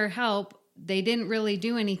needed our help. They didn't really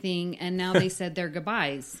do anything, and now they said their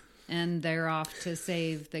goodbyes, and they're off to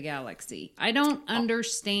save the galaxy. I don't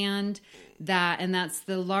understand that, and that's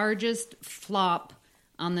the largest flop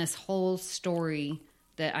on this whole story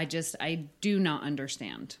that I do not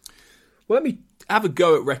understand. Well, let me have a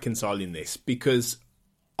go at reconciling this, because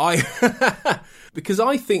I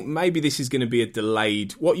think maybe this is going to be a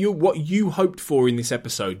delayed... What you hoped for in this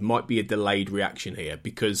episode might be a delayed reaction here,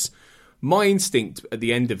 because... My instinct at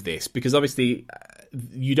the end of this, because obviously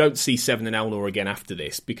you don't see Seven and Elnor again after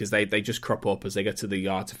this, because they just crop up as they go to the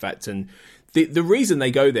artifact. And the reason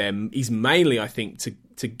they go there is mainly, I think,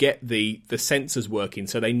 to get the sensors working,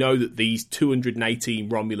 so they know that these 218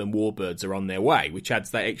 Romulan warbirds are on their way, which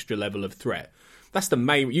adds that extra level of threat. That's the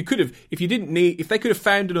main. You could have, if they could have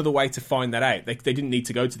found another way to find that out, they didn't need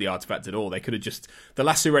to go to the artifact at all. They could have just, the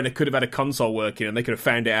La Sirena could have had a console working, and they could have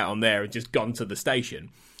found it out on there and just gone to the station.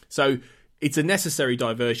 So it's a necessary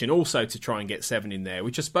diversion also to try and get Seven in there,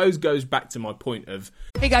 which I suppose goes back to my point of...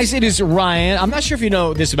 Hey guys, it is Ryan. I'm not sure if you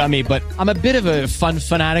know this about me, but I'm a bit of a fun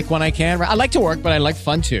fanatic when I can. I like to work, but I like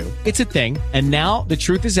fun too. It's a thing. And now the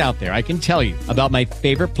truth is out there. I can tell you about my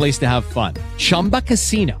favorite place to have fun. Chumba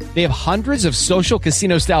Casino. They have hundreds of social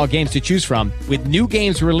casino style games to choose from, with new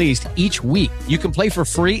games released each week. You can play for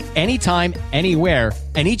free anytime, anywhere,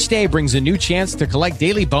 and each day brings a new chance to collect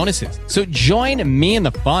daily bonuses. So join me in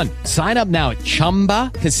the fun. Sign up now at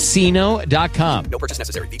ChumbaCasino.com. No purchase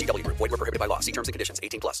necessary. VGW Group. Void where prohibited by law. See terms and conditions.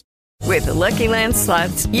 18+. With the Lucky Land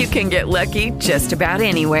Slots, you can get lucky just about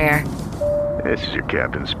anywhere. This is your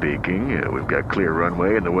captain speaking. We've got clear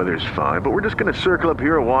runway and the weather's fine, but we're just going to circle up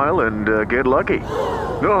here a while and get lucky.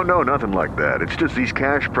 No, nothing like that. It's just these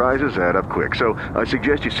cash prizes add up quick. So I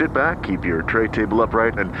suggest you sit back, keep your tray table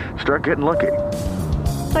upright, and start getting lucky.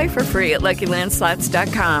 Play for free at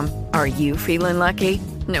LuckyLandSlots.com. Are you feeling lucky?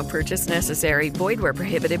 No purchase necessary. Void where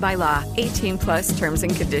prohibited by law. 18+ terms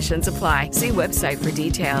and conditions apply. See website for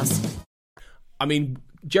details. I mean,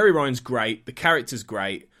 Jeri Ryan's great. The character's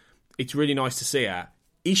great. It's really nice to see her.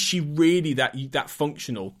 Is she really that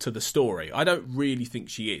functional to the story? I don't really think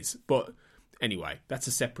she is. But anyway, that's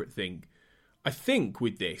a separate thing. I think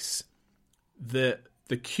with this, the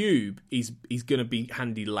cube is going to be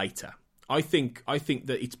handy later. I think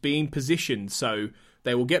that it's being positioned so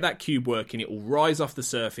they will get that cube working. It will rise off the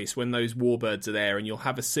surface when those warbirds are there, and you'll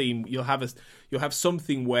have a scene. You'll have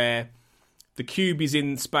something where the cube is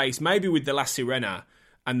in space, maybe with the La Sirena,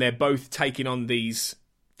 and they're both taking on this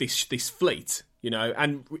fleet.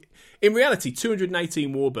 And in reality,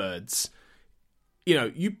 218 warbirds.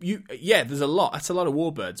 There's a lot. That's a lot of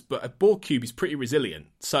warbirds, but a Borg cube is pretty resilient.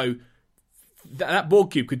 So that Borg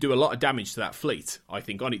cube could do a lot of damage to that fleet, I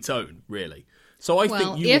think, on its own, really. So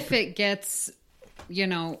it gets,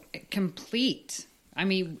 complete. I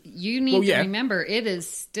mean, you need to remember it is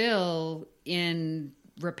still in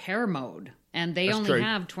repair mode, and they only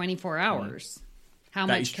have 24 hours. How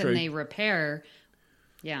much can they repair?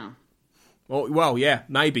 Yeah. Well, yeah,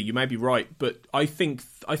 maybe you may be right, but I think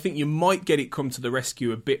you might get it come to the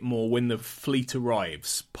rescue a bit more when the fleet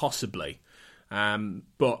arrives, possibly.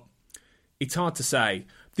 But it's hard to say.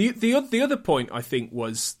 The other point, I think,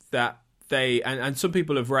 was that they, and some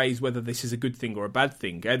people have raised whether this is a good thing or a bad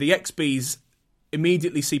thing. The XBs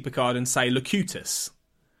immediately see Picard and say Locutus,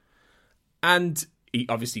 and he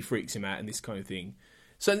obviously freaks him out and this kind of thing.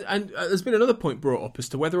 So, and there's been another point brought up as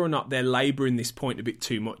to whether or not they're labouring this point a bit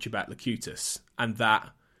too much about Locutus, and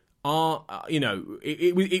that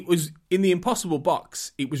it was in the Impossible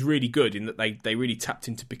Box. It was really good in that they really tapped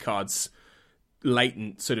into Picard's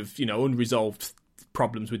latent sort of unresolved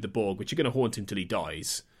problems with the Borg, which are going to haunt him till he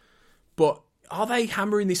dies. But are they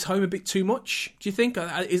hammering this home a bit too much? Do you think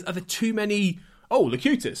are there too many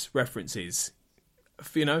Locutus references?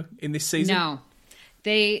 In this season? No.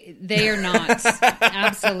 They are not.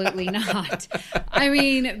 Absolutely not. I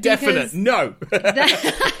mean, definite no.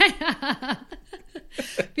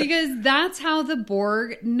 Because that's how the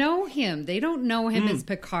Borg know him. They don't know him as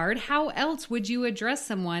Picard. How else would you address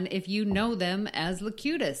someone if you know them as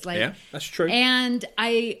Locutus? Yeah, that's true. And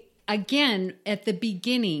again, at the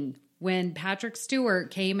beginning, when Patrick Stewart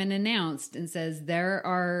came and announced and says there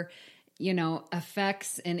are,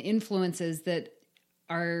 effects and influences that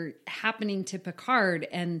are happening to Picard,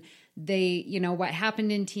 and they, what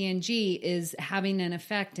happened in TNG is having an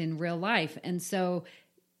effect in real life. And so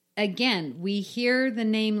again, we hear the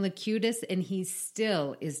name Locutus and he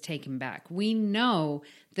still is taken back. We know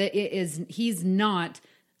that he's not,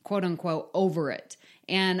 quote unquote, over it.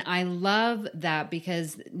 And I love that,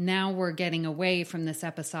 because now we're getting away from this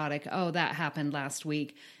episodic, that happened last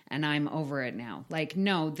week and I'm over it now. Like,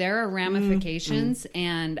 no, there are ramifications,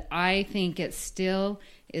 and I think it still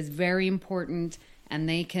is very important, and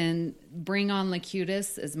they can bring on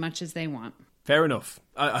Locutus as much as they want. Fair enough.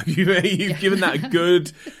 You've given that a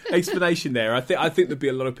good explanation there. I think there'd be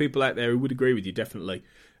a lot of people out there who would agree with you, definitely.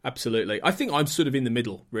 Absolutely. I think I'm sort of in the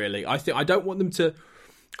middle, really. I don't want them to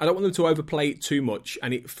overplay it too much,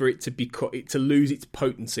 and for it to lose its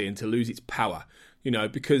potency and to lose its power.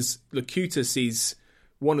 Because Locutus is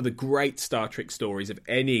one of the great Star Trek stories of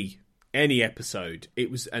any episode.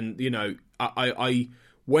 It was, and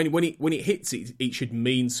when it hits it should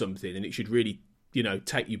mean something, and it should really,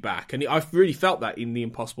 take you back. And I've really felt that in The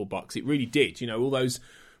Impossible Box. It really did. All those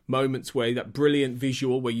moments where that brilliant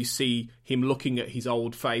visual where you see him looking at his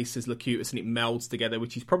old face as Locutus and it melds together,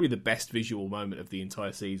 which is probably the best visual moment of the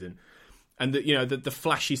entire season. And the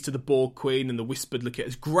flashes to the Borg Queen and the whispered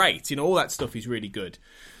Locutus, great. All that stuff is really good.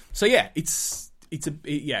 So yeah,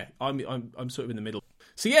 I'm sort of in the middle.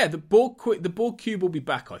 So yeah, the Borg Cube will be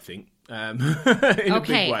back, I think.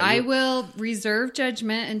 Okay, I will reserve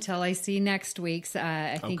judgment until I see next week's.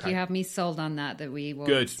 I think you have me sold on that we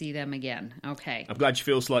will see them again. Okay. I'm glad you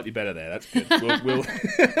feel slightly better there. That's good. We'll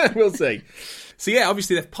we'll see. So yeah,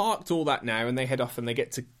 obviously they've parked all that now, and they head off and they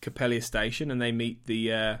get to Capellia Station, and they meet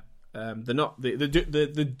the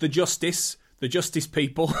justice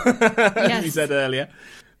people, as you said earlier.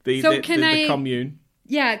 The commune.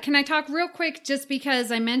 Yeah, can I talk real quick, just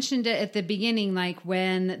because I mentioned it at the beginning, like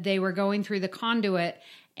when they were going through the conduit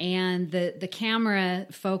and the camera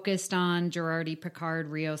focused on Girardi, Picard,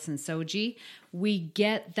 Rios, and Soji. We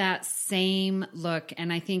get that same look,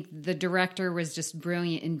 and I think the director was just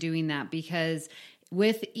brilliant in doing that, because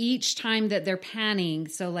with each time that they're panning,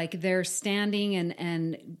 so like they're standing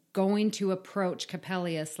and going to approach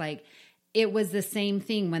Capellius, like it was the same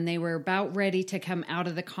thing when they were about ready to come out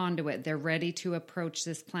of the conduit. They're ready to approach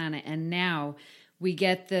this planet. And now we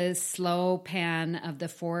get the slow pan of the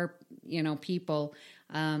four, people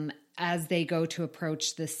as they go to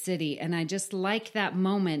approach the city. And I just like that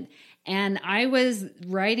moment. And I was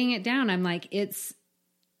writing it down. I'm like, it's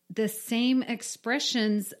the same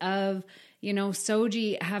expressions of,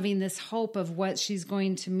 Soji having this hope of what she's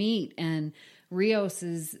going to meet, and Rios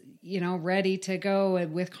is, ready to go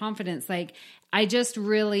with confidence. Like, I just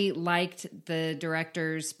really liked the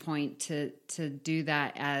director's point to do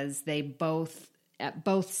that, as they at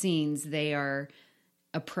both scenes, they are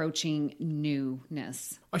approaching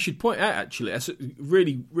newness. I should point out, actually, that's a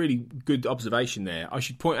really, really good observation there. I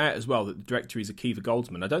should point out as well that the director is Akiva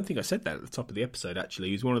Goldsman. I don't think I said that at the top of the episode, actually.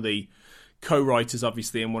 He's one of the co-writers,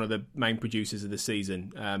 obviously, and one of the main producers of the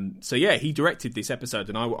season. So yeah, he directed this episode,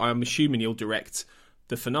 and I'm assuming he'll direct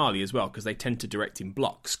the finale as well, because they tend to direct in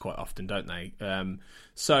blocks quite often, don't they?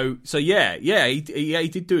 So yeah, he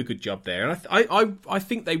did do a good job there, and I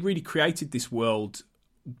think they really created this world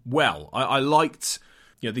well. I liked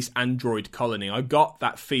this android colony. I got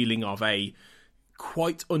that feeling of a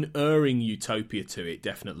quite unerring utopia to it,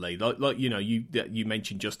 definitely. Like you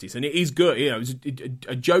mentioned Justice, and it is good. It's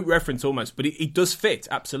a joke reference almost, but it does fit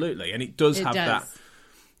absolutely, and it does have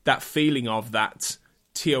that feeling of that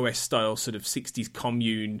TOS style sort of 60s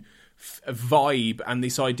commune vibe, and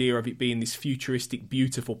this idea of it being this futuristic,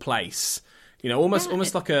 beautiful place.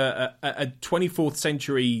 Almost like a 24th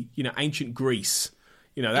century, ancient Greece.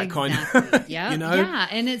 That exactly. kind of, Yeah.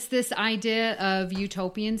 And it's this idea of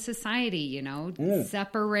utopian society,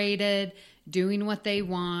 separated, doing what they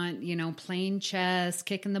want, playing chess,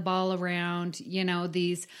 kicking the ball around,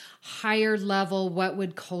 these higher level, what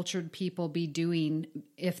would cultured people be doing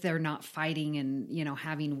if they're not fighting and,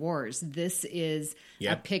 having wars? This is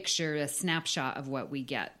a picture, a snapshot of what we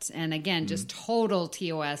get. And again, just total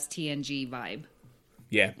TOS, TNG vibe.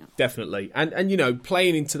 Yeah, definitely. And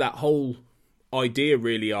playing into that whole idea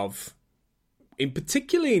really of, in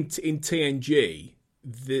particularly in TNG,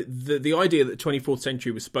 the idea that the 24th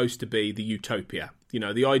century was supposed to be the utopia.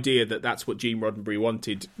 The idea that that's what Gene Roddenberry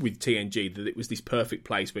wanted with TNG, that it was this perfect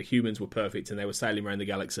place where humans were perfect and they were sailing around the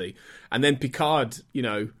galaxy. And then Picard,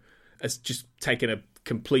 has just taken a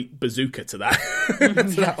complete bazooka to that,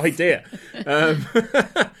 that idea.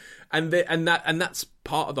 And that's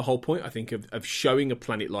part of the whole point, I think, of showing a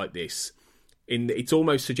planet like this. It's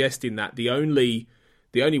almost suggesting that the only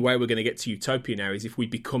way we're going to get to utopia now is if we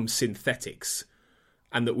become synthetics,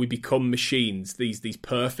 and that we become machines, these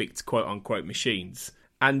perfect quote unquote machines.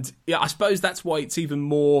 And yeah, I suppose that's why it's even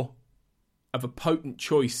more of a potent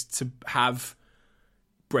choice to have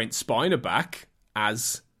Brent Spiner back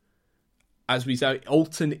as we say,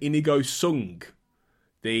 Alton Inigo Sung,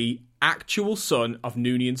 the actual son of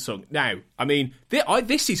Noonien Sung. Now, I mean,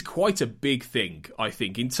 this is quite a big thing, I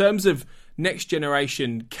think, in terms of Next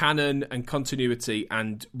Generation canon and continuity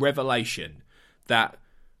and revelation, that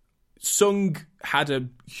Sung had a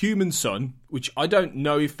human son, which I don't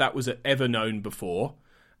know if that was ever known before,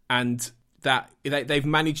 and that they've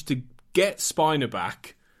managed to get Spiner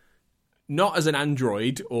back, not as an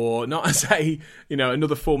android or not as a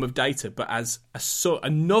another form of Data, but as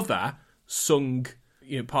another Sung,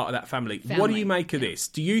 part of that family. What do you make of this?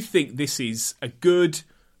 Do you think this is a good,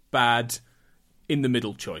 bad, in the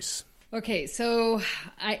middle choice? Okay, so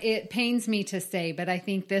it pains me to say, but I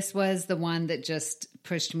think this was the one that just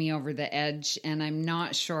pushed me over the edge, and I'm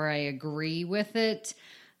not sure I agree with it,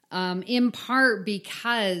 in part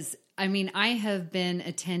because, I mean, I have been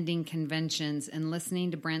attending conventions and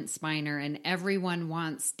listening to Brent Spiner, and everyone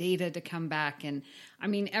wants Data to come back, and I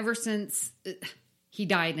mean, ever since he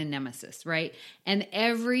died in Nemesis, right? And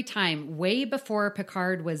every time, way before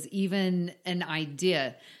Picard was even an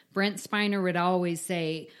idea, Brent Spiner would always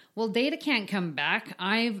say, well, Data can't come back.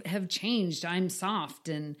 I have changed. I'm soft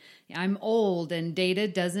and I'm old and Data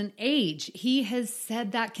doesn't age. He has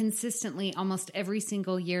said that consistently almost every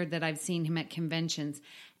single year that I've seen him at conventions.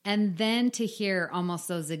 And then to hear almost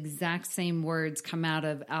those exact same words come out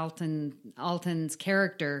of Alton's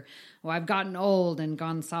character, well, I've gotten old and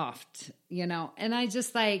gone soft, you know, and I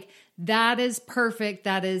just like, that is perfect.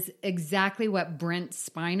 That is exactly what Brent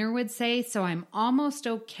Spiner would say. So I'm almost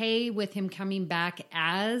okay with him coming back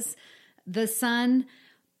as the son,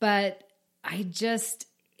 but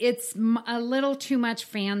it's a little too much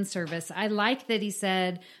fan service. I like that he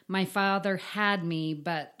said, my father had me,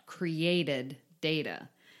 but created Data.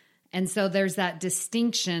 And so there's that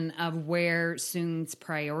distinction of where Soong's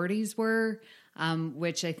priorities were,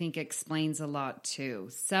 which I think explains a lot too.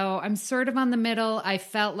 So I'm sort of on the middle. I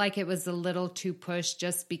felt like it was a little too pushed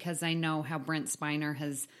just because I know how Brent Spiner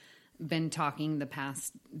has been talking the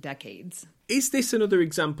past decades. Is this another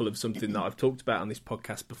example of something that I've talked about on this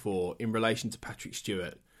podcast before in relation to Patrick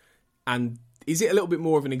Stewart? And is it a little bit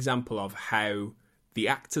more of an example of how the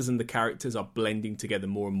actors and the characters are blending together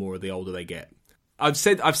more and more the older they get? I've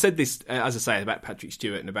said this, as I say, about Patrick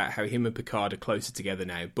Stewart and about how him and Picard are closer together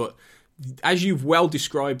now. But as you've well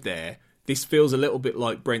described there, this feels a little bit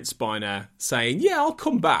like Brent Spiner saying, yeah, I'll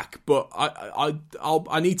come back, but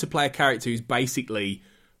I need to play a character who's basically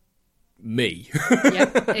me.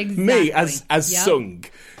 Yep, exactly. Me as Soong,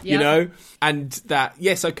 you know? And that,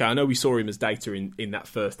 yes, okay, I know we saw him as Data in that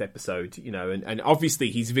first episode, you know, and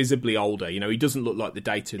obviously he's visibly older, you know, he doesn't look like the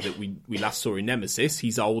Data that we last saw in Nemesis.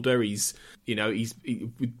 He's older, he's, you know,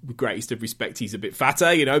 with greatest of respect, he's a bit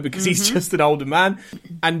fatter, you know, because he's just an older man.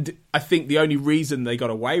 And I think the only reason they got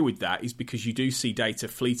away with that is because you do see Data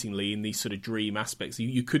fleetingly in these sort of dream aspects.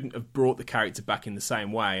 You couldn't have brought the character back in the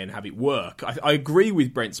same way and have it work. I agree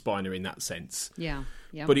with Brent Spiner in that sense. Yeah.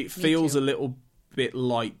 But it feels a little bit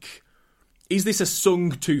like, is this a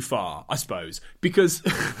Soong too far, I suppose? Because,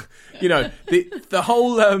 you know, the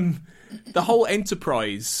whole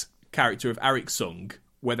Enterprise character of Arik Soong,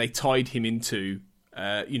 where they tied him into,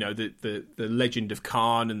 you know, the legend of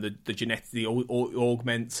Khan and the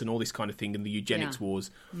augments and all this kind of thing and the eugenics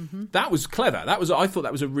wars, that was clever. I thought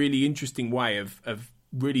that was a really interesting way of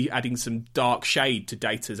really adding some dark shade to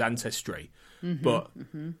Data's ancestry. But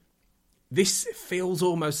this feels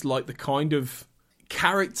almost like the kind of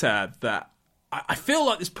character that I feel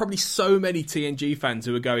like there's probably so many TNG fans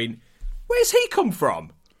who are going, where's he come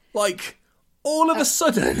from? Like, all of a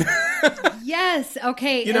sudden. Yes.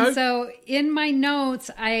 Okay. You know? And so in my notes,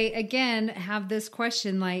 I, again, have this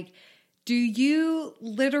question, like, do you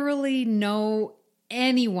literally know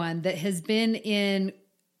anyone that has been in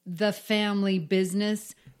the family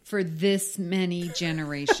business for this many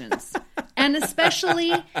generations? And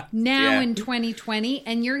especially now in 2020,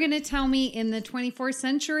 and you're going to tell me in the 24th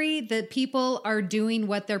century that people are doing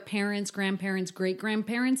what their parents, grandparents,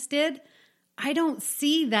 great-grandparents did? I don't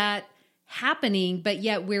see that happening, but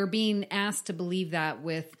yet we're being asked to believe that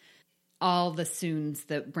with all the Soons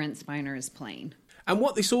that Brent Spiner is playing. And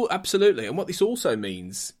what this also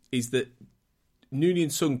means is that Noonien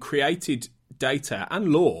Soong created Data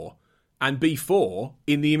and Lore and B4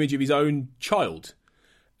 in the image of his own child.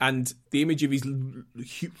 And the image of his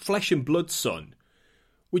flesh and blood son,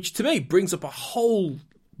 which to me brings up a whole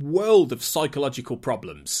world of psychological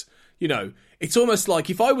problems. You know, it's almost like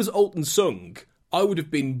if I was Alton Soong, I would have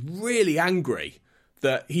been really angry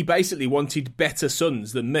that he basically wanted better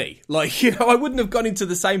sons than me. Like, you know, I wouldn't have gone into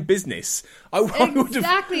the same business.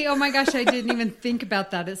 Exactly. Oh my gosh, I didn't even think about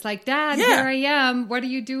that. It's like, Dad, here I am. What are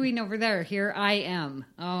you doing over there? Here I am.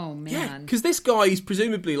 Oh, man. Yeah, because this guy is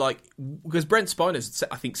presumably like, because Brent Spiner's,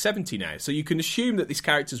 I think, 70 now. So you can assume that this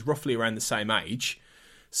character's roughly around the same age.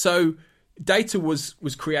 So Data was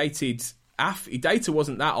created after, Data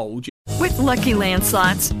wasn't that old. With Lucky Land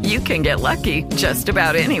Slots, you can get lucky just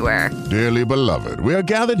about anywhere. Dearly beloved, we are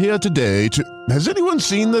gathered here today to... Has anyone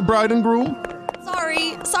seen the bride and groom?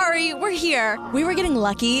 Sorry, we're here. We were getting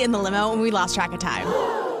lucky in the limo and we lost track of time.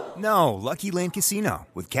 No, Lucky Land Casino,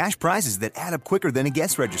 with cash prizes that add up quicker than a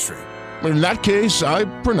guest registry. In that case, I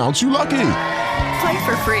pronounce you lucky. Play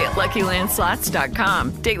for free at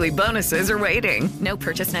LuckyLandSlots.com. Daily bonuses are waiting. No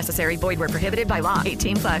purchase necessary. Void where prohibited by law.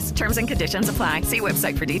 18+. Terms and conditions apply. See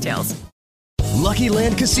website for details. Lucky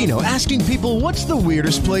Land Casino, asking people, what's the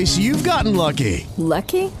weirdest place you've gotten lucky?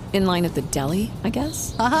 Lucky? In line at the deli, I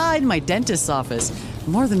guess? Aha, in my dentist's office.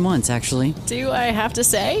 More than once, actually. Do I have to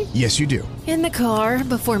say? Yes, you do. In the car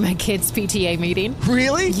before my kids' PTA meeting.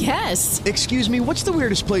 Really? Yes. Excuse me, what's the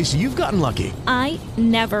weirdest place you've gotten lucky? I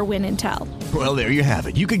never win and tell. Well, there you have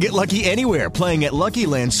it. You can get lucky anywhere, playing at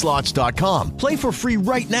LuckyLandSlots.com. Play for free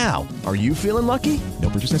right now. Are you feeling lucky? No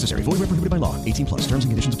purchase necessary. Void where prohibited by law. 18+. Terms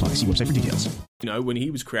and conditions apply. See website for details. You know, when he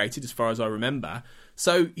was created, as far as I remember.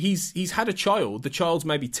 So he's had a child. The child's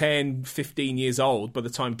maybe 10, 15 years old by the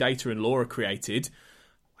time Data and Laura created.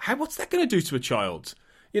 What's that going to do to a child?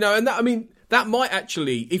 You know, and that might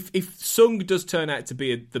actually, if Sung does turn out to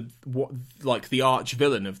be the arch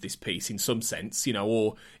villain of this piece in some sense, you know,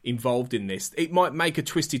 or involved in this, it might make a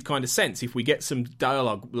twisted kind of sense if we get some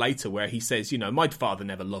dialogue later where he says, you know, my father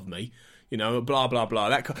never loved me, you know, blah blah blah.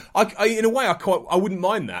 In a way, I wouldn't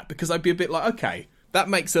mind that, because I'd be a bit like, okay, that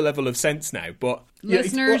makes a level of sense now. But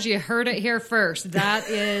listeners, you heard it here first. That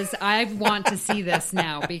is, I want to see this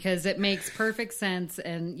now because it makes perfect sense.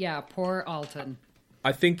 And yeah, poor Alton.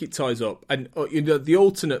 I think it ties up. And you know, the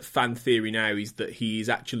alternate fan theory now is that he is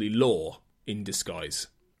actually Law in disguise,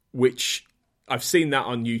 which I've seen that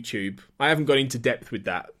on YouTube. I haven't gone into depth with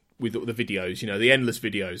that, with the videos, you know, the endless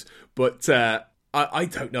videos. But I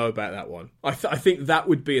don't know about that one. I think that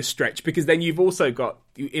would be a stretch, because then you've also got,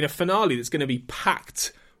 in a finale that's going to be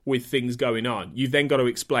packed with things going on, you've then got to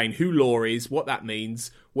explain who Law is, what that means,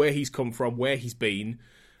 where he's come from, where he's been.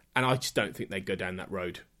 And I just don't think they'd go down that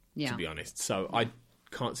road, to be honest. So I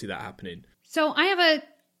can't see that happening. So I have a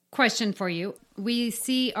question for you. We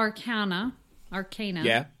see Arcana.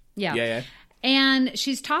 Yeah. And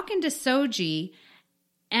she's talking to Soji,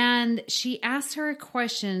 and she asks her a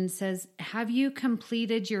question, says, have you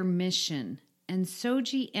completed your mission? And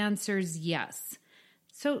Soji answers yes.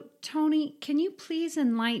 So, Tony, can you please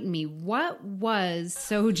enlighten me? What was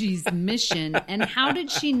Soji's mission, and how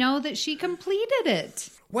did she know that she completed it?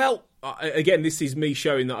 Well, again, this is me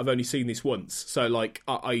showing that I've only seen this once. So, like,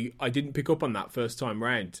 I didn't pick up on that first time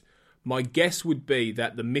round. My guess would be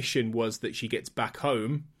that the mission was that she gets back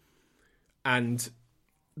home, and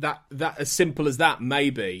that as simple as that,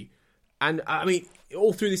 maybe. And, I mean,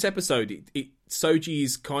 all through this episode, Soji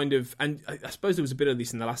is kind of, and I suppose there was a bit of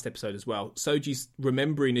this in the last episode as well, Soji's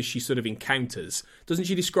remembering as she sort of encounters. Doesn't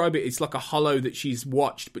she describe it? It's like a hollow that she's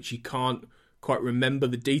watched, but she can't quite remember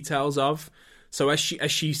the details of. So as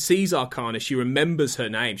she sees Arcana, she remembers her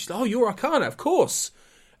name. She's like, oh, you're Arcana, of course.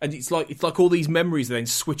 And it's like all these memories are then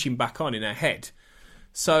switching back on in her head.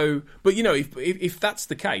 So, but you know, if that's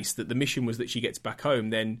the case, that the mission was that she gets back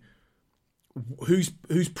home, then who's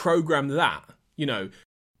programmed that? You know,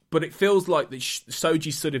 but it feels like that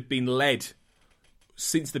Soji's sort of been led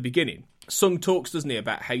since the beginning. Sung talks, doesn't he,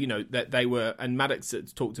 about how, you know, that they were, and Maddox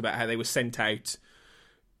talked about how they were sent out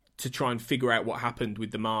to try and figure out what happened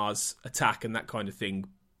with the Mars attack and that kind of thing.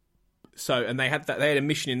 So, and they had a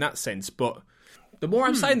mission in that sense, but the more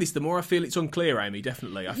I'm saying this, the more I feel it's unclear, Amy,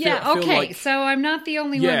 definitely. I feel okay, like, so I'm not the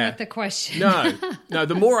only one with the question. No,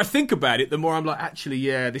 the more I think about it, the more I'm like, actually,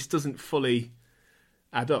 this doesn't fully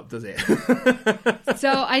add up, does it?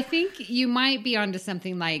 So I think you might be onto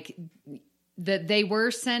something, like that they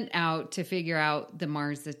were sent out to figure out the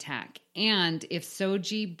Mars attack. And if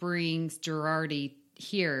Soji brings Girardi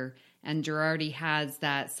here, and Girardi has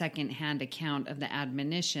that secondhand account of the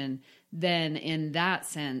admonition, then in that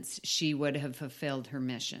sense, she would have fulfilled her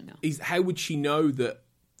mission. How would she know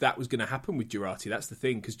that was going to happen with Girardi? That's the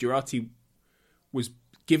thing, because Girardi was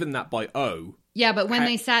given that by O. Yeah, but when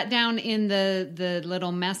they sat down in the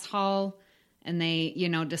little mess hall and they, you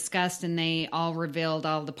know, discussed, and they all revealed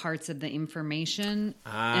all the parts of the information.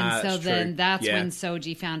 And so then that's when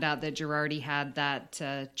Soji found out that Girardi had that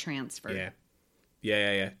transfer.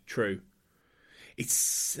 Yeah, true.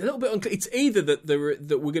 It's a little bit unclear. It's either that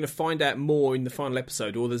we're going to find out more in the final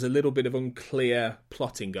episode, or there's a little bit of unclear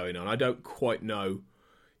plotting going on. I don't quite know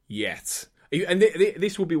yet. And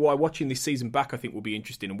this will be why watching this season back, I think, will be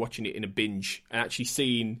interesting, and watching it in a binge and actually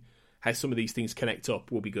seeing how some of these things connect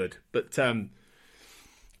up will be good. But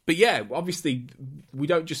yeah, obviously we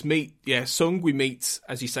don't just meet Sung. We meet,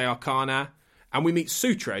 as you say, Arcana, and we meet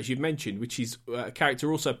Sutra, as you've mentioned, which is a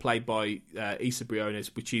character also played by Issa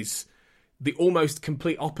Briones, which is the almost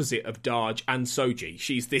complete opposite of Dahj and Soji.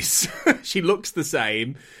 She's this, she looks the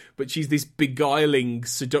same, but she's this beguiling,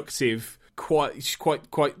 seductive, quite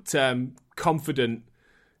confident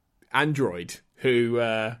android who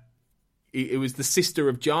it was the sister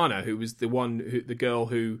of Jana who was the girl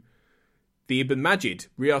who the Ibn Majid,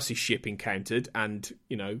 Rias's ship, encountered and,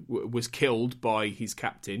 was killed by his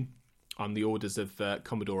captain on the orders of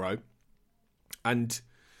Commodore O. And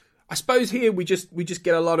I suppose here we just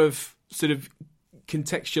get a lot of sort of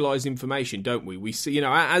contextualized information, don't we? We see,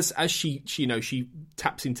 as she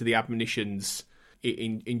taps into the admonitions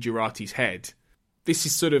in Jurati's head, this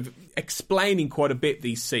is sort of explaining quite a bit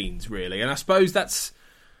these scenes, really. And I suppose that's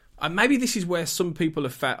maybe this is where some people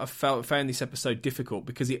have found this episode difficult,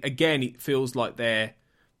 because it feels like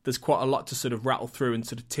there's quite a lot to sort of rattle through and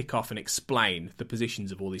sort of tick off and explain the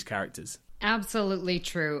positions of all these characters. Absolutely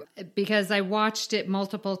true. Because I watched it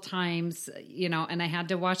multiple times, and I had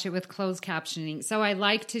to watch it with closed captioning. So I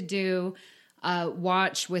like to do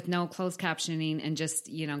watch with no closed captioning and just,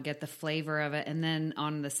 get the flavor of it. And then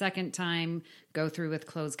on the second time, go through with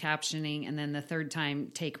closed captioning. And then the third time,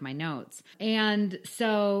 take my notes. And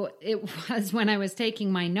so it was when I was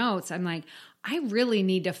taking my notes, I'm like, I really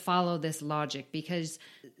need to follow this logic, because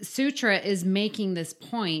Sutra is making this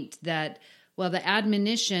point that, well, the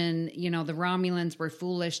admonition, the Romulans were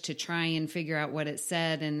foolish to try and figure out what it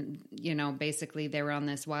said. And, basically they were on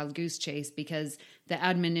this wild goose chase, because the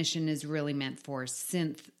admonition is really meant for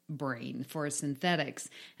synth brain, for synthetics.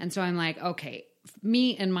 And so I'm like, okay,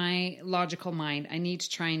 me and my logical mind, I need to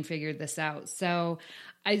try and figure this out. So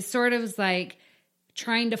I sort of was like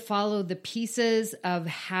trying to follow the pieces of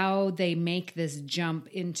how they make this jump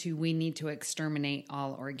into we need to exterminate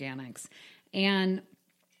all organics. And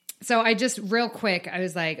so I just real quick, I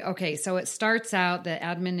was like, okay, so it starts out the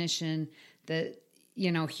admonition that,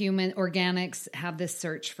 human organics have this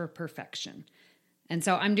search for perfection. And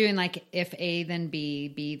so I'm doing like if A, then B,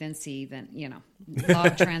 B, then C, then, law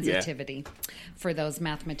of transitivity for those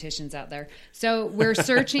mathematicians out there. So we're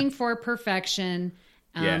searching for perfection,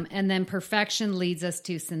 and then perfection leads us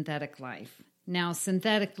to synthetic life. Now,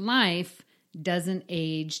 synthetic life doesn't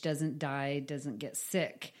age, doesn't die, doesn't get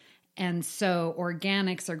sick. And so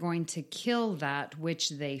organics are going to kill that which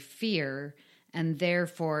they fear, and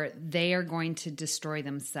therefore they are going to destroy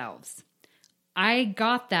themselves. I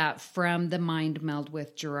got that from the mind meld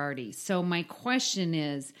with Jurati. So my question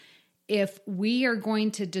is, if we are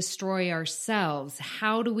going to destroy ourselves,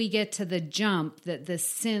 how do we get to the jump that the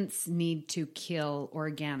synths need to kill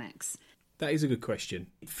organics? That is a good question.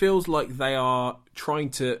 It feels like they are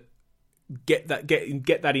trying to get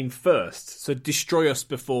that in first. So destroy us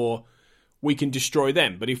before we can destroy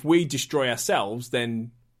them. But if we destroy ourselves,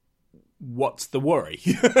 then what's the worry?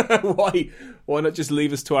 Why not just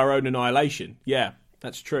leave us to our own annihilation? Yeah,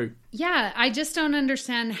 that's true. Yeah, I just don't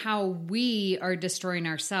understand how we are destroying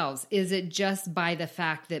ourselves. Is it just by the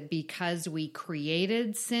fact that because we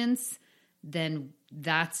created synths, then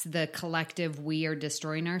that's the collective we are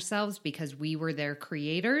destroying ourselves because we were their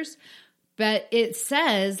creators? But it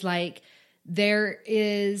says like there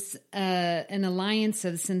is an alliance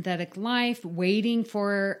of synthetic life waiting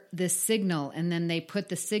for this signal, and then they put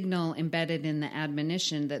the signal embedded in the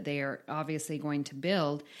admonition that they are obviously going to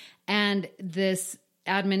build. And this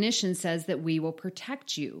admonition says that we will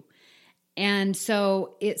protect you. And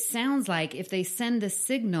so it sounds like if they send the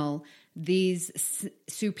signal, these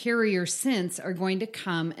superior synths are going to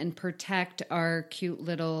come and protect our cute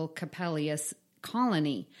little Capellius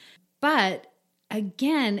colony. But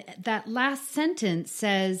again, that last sentence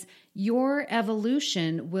says your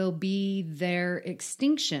evolution will be their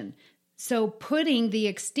extinction. So putting the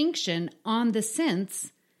extinction on the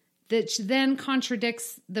synths, that then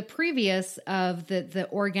contradicts the previous of the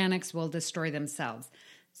organics will destroy themselves.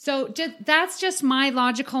 So that's just my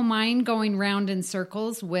logical mind going round in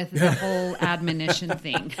circles with the whole admonition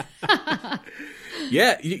thing.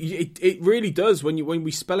 Yeah, it really does. When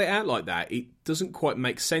we spell it out like that, it doesn't quite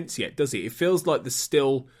make sense yet, does it? It feels like there's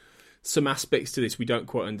still some aspects to this we don't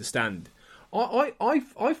quite understand.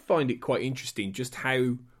 I find it quite interesting just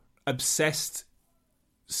how obsessed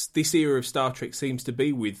this era of Star Trek seems to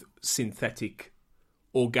be with synthetic,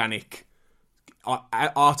 organic,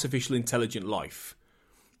 artificial intelligent life.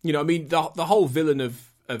 You know, I mean, the whole villain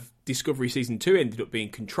of Discovery Season 2 ended up being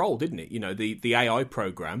Control, didn't it? You know, the AI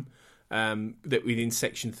program that within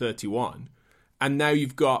Section 31. And now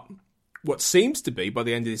you've got what seems to be, by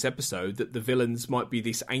the end of this episode, that the villains might be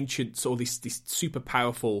this ancient, or this super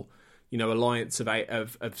powerful, you know, alliance of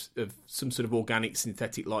some sort of organic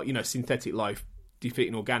synthetic life, you know, synthetic life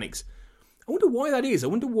defeating organics. I wonder why that is. I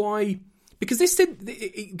wonder why, because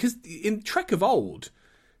because in Trek of old,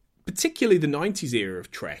 particularly the 90s era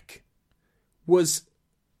of Trek, was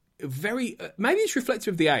very, maybe it's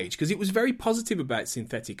reflective of the age, because it was very positive about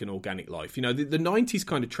synthetic and organic life. You know, the 90s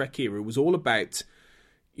kind of Trek era was all about,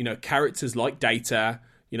 you know, characters like Data,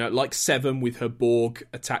 You know, like Seven with her Borg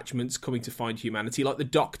attachments coming to find humanity, like the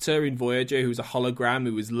Doctor in Voyager, who was a hologram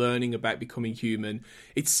who was learning about becoming human.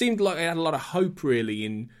 It seemed like I had a lot of hope, really,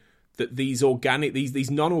 in that these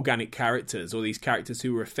non-organic characters, or these characters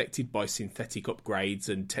who were affected by synthetic upgrades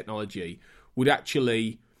and technology, would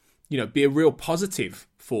actually, you know, be a real positive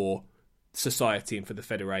for society and for the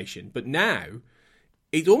Federation. But now,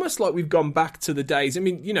 it's almost like we've gone back to the days. I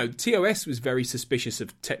mean, you know, TOS was very suspicious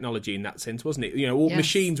of technology in that sense, wasn't it? You know, all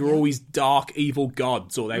machines were always dark, evil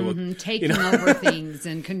gods, or they were taking over things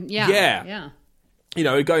and yeah. You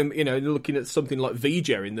know, looking at something like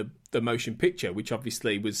V'Ger in the motion picture, which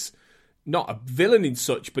obviously was not a villain in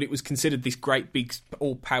such, but it was considered this great, big,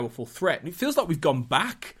 all-powerful threat. And it feels like we've gone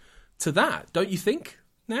back to that, don't you think?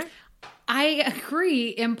 No? I agree,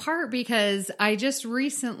 in part because I just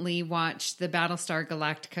recently watched the Battlestar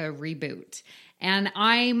Galactica reboot. And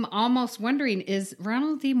I'm almost wondering, is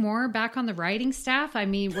Ronald D. Moore back on the writing staff? I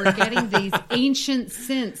mean, we're getting these ancient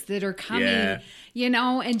synths that are coming, you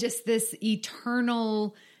know, and just this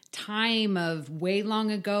eternal time of way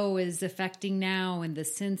long ago is affecting now, and the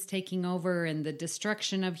synths taking over and the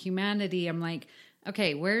destruction of humanity. I'm like,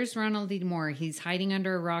 okay, where's Ronald D. Moore? He's hiding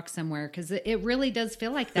under a rock somewhere, because it really does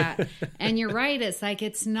feel like that. And you're right. It's like,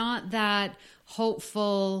 it's not that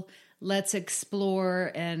hopeful, let's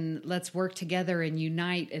explore and let's work together and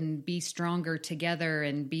unite and be stronger together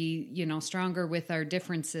and be, you know, stronger with our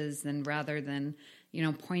differences, than rather than, you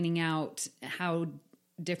know, pointing out how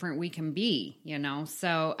different we can be, you know?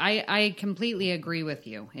 So I completely agree with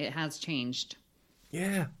you. It has changed.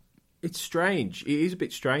 Yeah. It's strange. It is a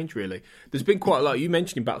bit strange, really. There's been quite a lot. You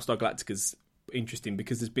mentioning Battlestar Galactica's interesting,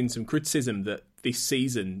 because there's been some criticism that this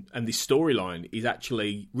season and this storyline is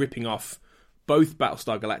actually ripping off both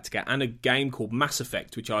Battlestar Galactica and a game called Mass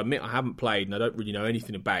Effect, which I admit I haven't played and I don't really know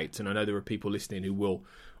anything about. And I know there are people listening who will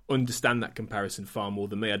understand that comparison far more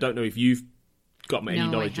than me. I don't know if you've got any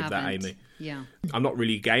knowledge of that, Amy. Yeah. I'm not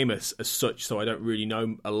really a gamer as such, so I don't really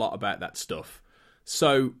know a lot about that stuff.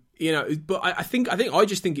 So, you know, but I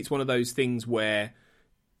just think it's one of those things where,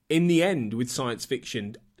 in the end, with science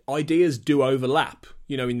fiction, ideas do overlap.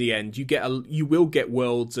 You know, in the end, you will get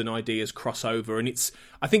worlds and ideas cross over, and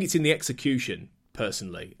I think it's in the execution,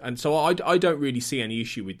 personally. And so I don't really see any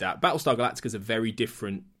issue with that. Battlestar Galactica is a very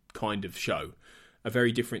different kind of show, a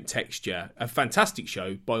very different texture, a fantastic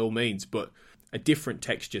show by all means, but a different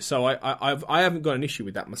texture. So I haven't got an issue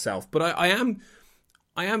with that myself, but I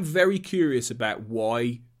am very curious about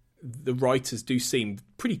why the writers do seem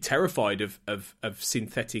pretty terrified of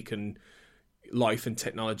synthetic and life and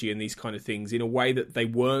technology and these kind of things in a way that they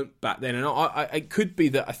weren't back then. And it could be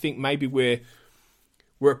that I think maybe we're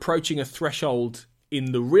approaching a threshold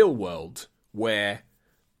in the real world where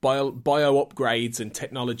bio upgrades and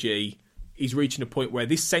technology is reaching a point where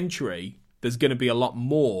this century there's going to be a lot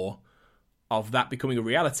more of that becoming a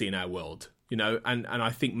reality in our world, you know, and I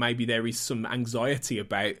think maybe there is some anxiety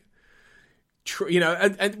about, you know,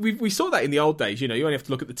 and we saw that in the old days. You know, you only have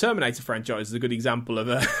to look at the Terminator franchise as a good example of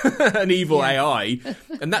an evil AI,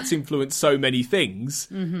 and that's influenced so many things.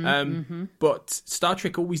 But Star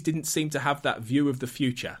Trek always didn't seem to have that view of the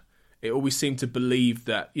future. It always seemed to believe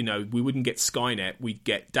that, you know, we wouldn't get Skynet, we'd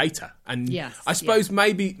get data. And I suppose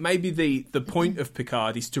maybe the point of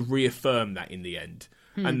Picard is to reaffirm that in the end,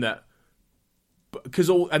 and that.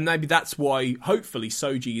 And maybe that's why, hopefully,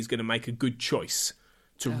 Soji is going to make a good choice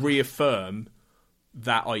to reaffirm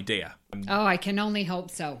that idea. Oh, I can only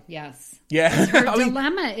hope so. Yes. Yeah. Her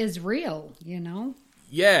dilemma is real, you know?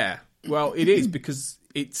 Yeah. Well, it is, because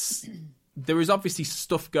there is obviously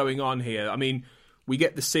stuff going on here. I mean, we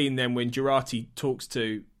get the scene then when Jurati talks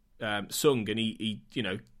to Sung, and he you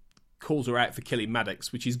know, calls her out for killing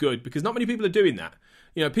Maddox, which is good, because not many people are doing that.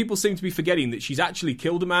 You know, people seem to be forgetting that she's actually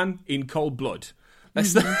killed a man in cold blood.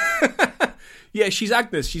 Yeah, she's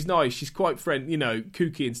Agnes. She's nice. She's quite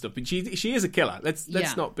kooky and stuff. But she is a killer. Let's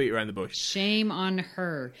not beat around the bush. Shame on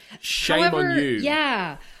her. Shame on you.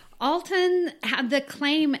 Yeah. Alton had the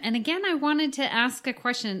claim, and again, I wanted to ask a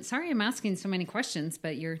question. Sorry, I'm asking so many questions,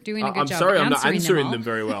 but you're doing a good job. I'm sorry, I'm not answering them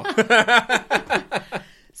very well.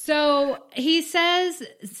 So he says,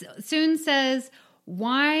 Soon says,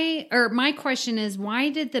 my question is,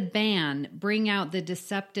 why did the band bring out the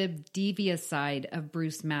deceptive, devious side of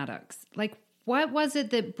Bruce Maddox? Like, what was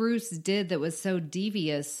it that Bruce did that was so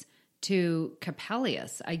devious to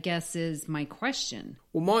Coppelius, I guess, is my question.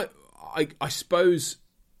 Well, I suppose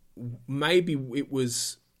maybe it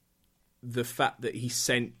was the fact that he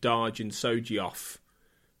sent Darj and Soji off,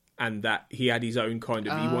 and that he had his own kind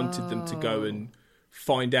of... He wanted them to go and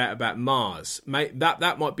find out about Mars.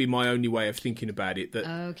 That might be my only way of thinking about it.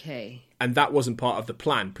 Okay. And that wasn't part of the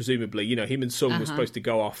plan, presumably. You know, him and Sung were supposed to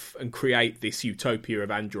go off and create this utopia of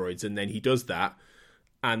androids, and then he does that,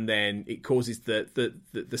 and then it causes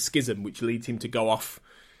the schism, which leads him to go off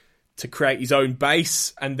to create his own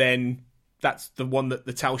base, and then that's the one that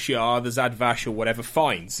the Tal Shiar, the Zad Vash, or whatever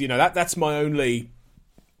finds. You know, that's my only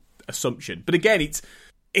assumption. But again,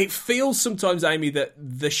 it feels sometimes, Amy, that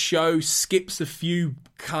the show skips a few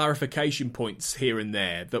clarification points here and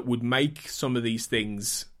there that would make some of these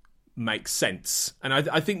things make sense. And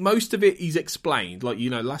I think most of it is explained. Like, you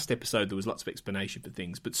know, last episode there was lots of explanation for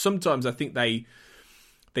things, but sometimes I think they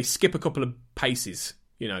skip a couple of paces,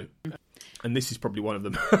 you know. And this is probably one of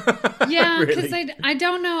them. Yeah, because really. I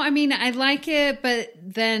don't know. I mean, I like it, but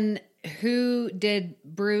then who did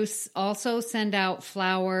Bruce also send out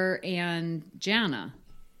Flower and Jana?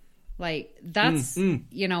 Like, that's,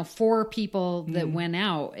 you know, 4 people that went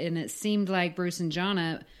out. And it seemed like Bruce and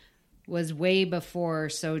Jana was way before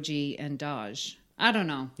Soji and Daj. I don't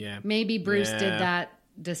know. Yeah. Maybe Bruce did that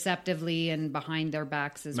deceptively and behind their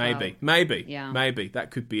backs as well. Maybe. Yeah. Maybe. That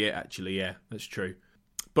could be it, actually. Yeah, that's true.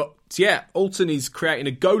 But, yeah, Alton is creating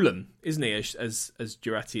a golem, isn't he, as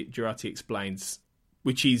Jurati explains,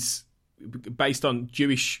 which is based on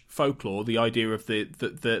Jewish folklore, the idea of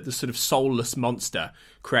the sort of soulless monster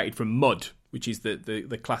created from mud, which is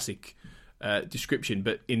the classic description.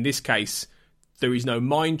 But in this case, there is no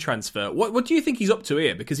mind transfer. What do you think he's up to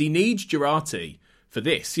here? Because he needs Jurati for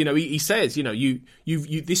this. You know, he says, you know, you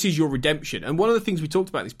this is your redemption. And one of the things we talked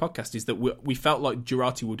about in this podcast is that we felt like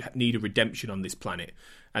Jurati would need a redemption on this planet,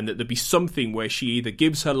 and that there'd be something where she either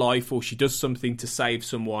gives her life or she does something to save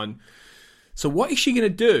someone. So what is she going to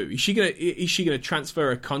do? Is she going to transfer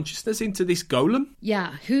her consciousness into this golem?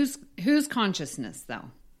 Yeah, whose consciousness though?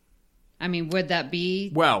 I mean, would that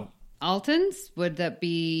be Alton's? Would that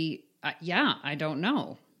be? I don't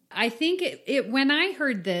know. I think it when I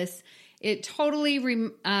heard this, it totally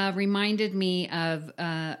reminded me of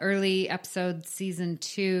early episode season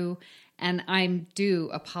 2, and I do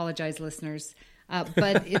apologize, listeners.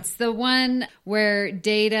 But it's the one where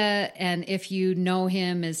Data, and if you know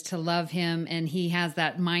him, is to love him, and he has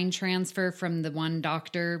that mind transfer from the one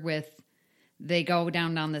doctor they go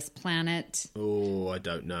down on this planet. Oh, I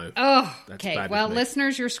don't know. Oh, okay. Well,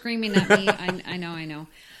 listeners, you're screaming at me. I know.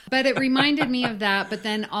 But it reminded me of that. But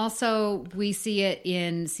then also we see it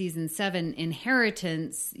in season 7,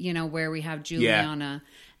 Inheritance, you know, where we have Juliana.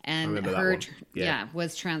 And her,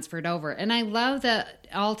 was transferred over. And I love that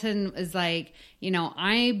Alton is like, you know,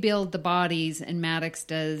 I build the bodies and Maddox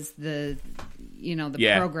does the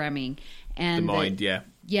programming. And the mind,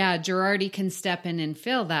 Jurati can step in and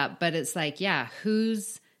fill that. But it's like,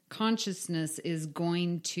 whose consciousness is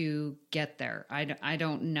going to get there? I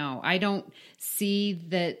don't know. I don't see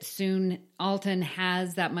that soon Alton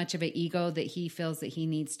has that much of an ego that he feels that he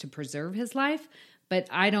needs to preserve his life. But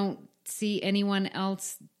I don't see anyone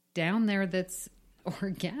else down there that's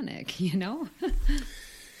organic, you know?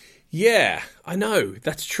 Yeah, I know.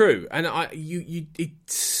 That's true. And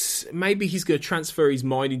it's maybe he's going to transfer his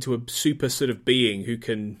mind into a super sort of being who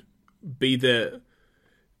can be the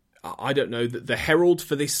herald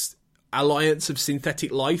for this alliance of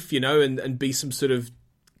synthetic life, you know, and be some sort of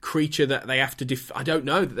creature that they have to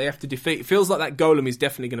that they have to defeat. It feels like that golem is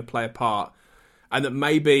definitely going to play a part. And that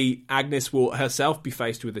maybe Agnes will herself be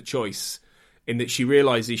faced with a choice in that she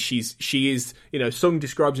realises she is, you know, Sung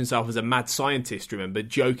describes himself as a mad scientist, remember,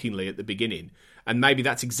 jokingly at the beginning. And maybe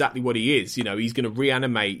that's exactly what he is. You know, he's going to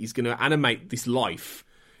animate this life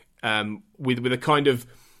with a kind of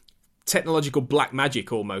technological black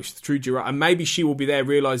magic almost through Jurati. And maybe she will be there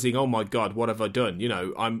realising, oh my God, what have I done? You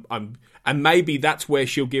know, and maybe that's where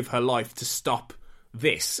she'll give her life to stop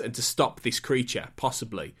this and to stop this creature,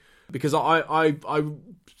 possibly. Because I'm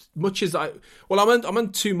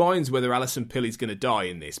on two minds whether Alison Pilley's going to die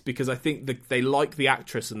in this, because I think that they like the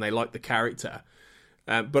actress and they like the character,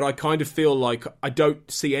 but I kind of feel like I don't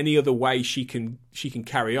see any other way she can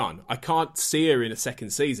carry on. I can't see her in a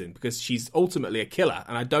second season because she's ultimately a killer,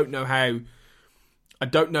 and I don't know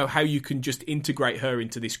how you can just integrate her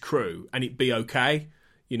into this crew and it be okay,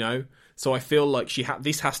 you know. So I feel like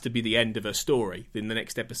this has to be the end of her story in the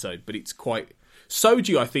next episode, but it's quite.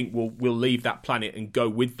 Soji, I think, will leave that planet and go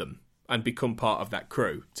with them and become part of that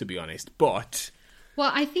crew, to be honest. But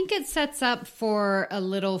well, I think it sets up for a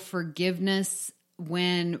little forgiveness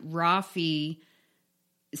when Rafi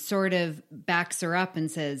sort of backs her up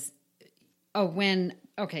and says, so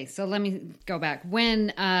let me go back. When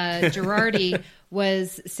Jurati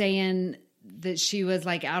was saying that she was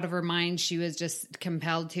like out of her mind, she was just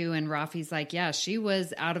compelled to, and Rafi's like, yeah, she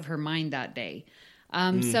was out of her mind that day.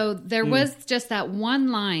 So there was just that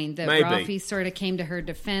one line that Raffi sort of came to her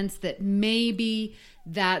defense, that maybe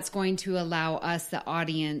that's going to allow us, the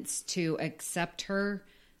audience, to accept her,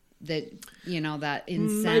 that, you know, that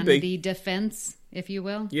insanity defense, if you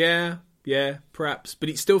will. Yeah, perhaps. But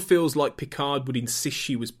it still feels like Picard would insist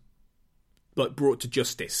she was like brought to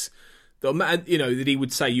justice. You know, that he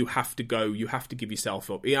would say, you have to go, you have to give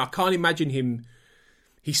yourself up. I can't imagine him.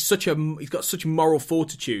 He's got such moral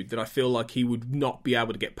fortitude that I feel like he would not be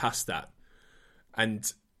able to get past that.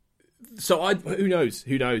 And so who knows?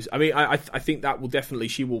 I mean, I think that will definitely,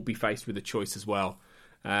 she will be faced with a choice as well.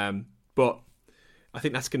 But I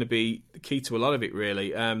think that's going to be the key to a lot of it,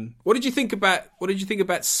 really. What did you think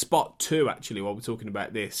about Spot 2, actually, while we're talking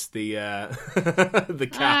about this? The the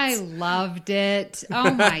cat. I loved it.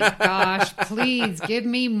 Oh my gosh, please give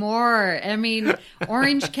me more. I mean,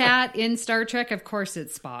 Orange Cat in Star Trek, of course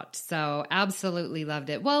it's Spot. So absolutely loved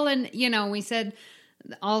it. Well, and, you know, we said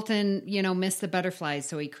Alton, you know, missed the butterflies,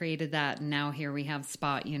 so he created that. And now here we have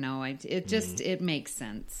Spot, you know. It makes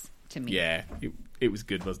sense to me. Yeah, it was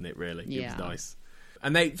good, wasn't it, really? Yeah. It was nice.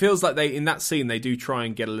 And it feels like in that scene, they do try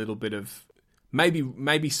and get a little bit of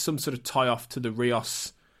maybe some sort of tie off to the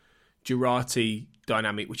Rios Jurati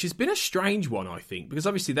dynamic, which has been a strange one, I think, because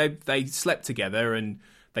obviously they slept together and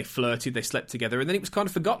they flirted, they slept together, and then it was kind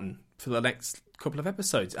of forgotten for the next couple of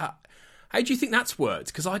episodes. How do you think that's worked?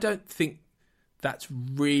 Because I don't think that's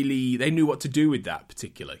really, they knew what to do with that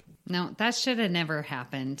particularly. No, that should have never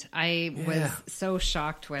happened. I was so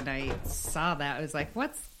shocked when I saw that. I was like,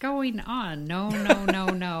 what's going on?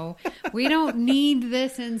 No. We don't need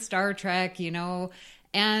this in Star Trek, you know.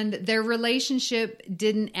 And their relationship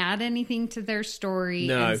didn't add anything to their story.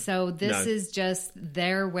 No, and so this is just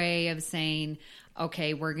their way of saying,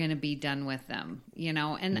 okay, we're going to be done with them, you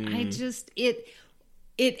know. And I just, it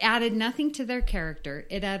added nothing to their character.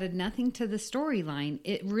 It added nothing to the storyline.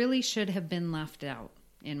 It really should have been left out,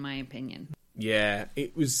 in my opinion. Yeah,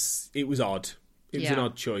 it was odd. It was an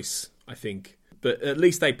odd choice, I think. But at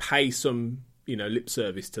least they pay some, you know, lip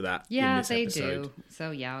service to that. Yeah, in this they episode. do.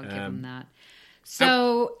 So yeah, I'll give them that.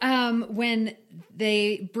 So when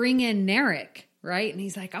they bring in Narek, right, and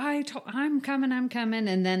he's like, I'm coming,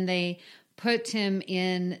 and then they put him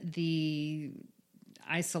in the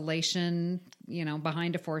isolation, you know,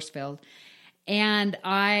 behind a force field. And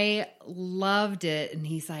I loved it. And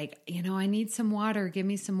he's like, you know, I need some water. Give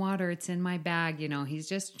me some water. It's in my bag. You know, he's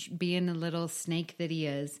just being a little snake that he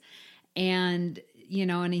is. And, you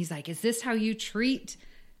know, and he's like, is this how you treat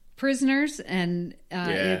prisoners? And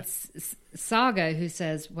it's Saga who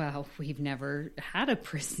says, well, we've never had a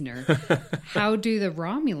prisoner. How do the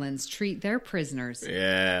Romulans treat their prisoners?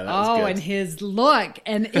 Yeah, that was good. And his look.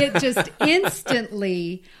 And it just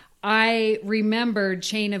instantly... I remembered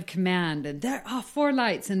Chain of Command and there are 4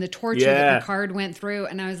 lights and the torture that Picard went through.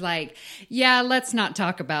 And I was like, yeah, let's not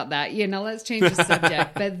talk about that. You know, let's change the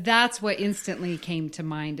subject. But that's what instantly came to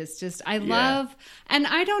mind. It's just, I love, and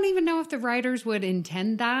I don't even know if the writers would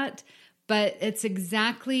intend that, but it's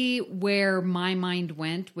exactly where my mind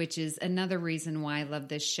went, which is another reason why I love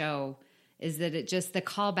this show, is that it just, the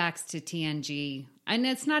callbacks to TNG, and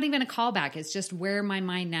it's not even a callback. It's just where my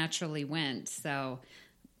mind naturally went. So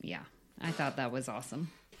yeah, I thought that was awesome.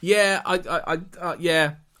 Yeah, I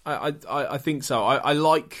think so. I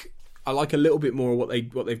like a little bit more what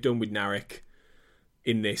they've done with Narek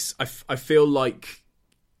in this. I feel like,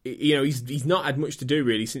 you know, he's not had much to do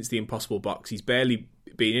really since the Impossible Box. He's barely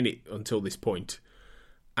been in it until this point,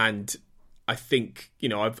 and I think, you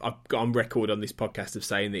know, I've got on record on this podcast of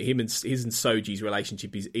saying that his and Soji's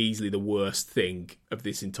relationship is easily the worst thing of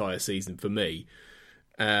this entire season for me.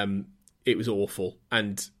 It was awful,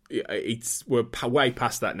 and we're way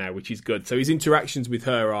past that now, which is good. So his interactions with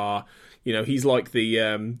her are, you know, he's like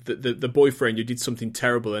the boyfriend who did something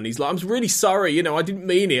terrible, and he's like, I'm really sorry, you know, I didn't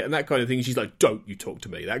mean it, and that kind of thing. And she's like, don't you talk to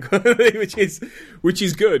me, that kind of thing, which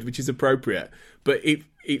is good, which is appropriate. But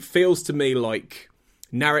it feels to me like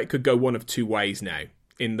Narek could go one of two ways now,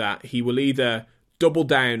 in that he will either double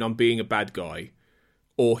down on being a bad guy,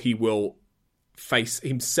 or he will face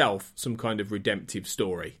himself some kind of redemptive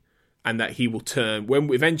story. And that he will turn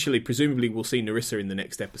when eventually, presumably, we'll see Narissa in the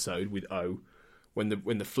next episode with O. When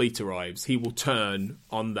the fleet arrives, he will turn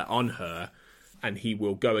on her, and he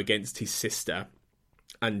will go against his sister,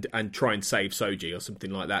 and try and save Soji or something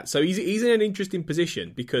like that. So he's in an interesting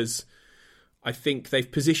position, because I think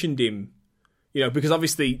they've positioned him, you know, because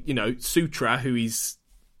obviously, you know, Sutra, who is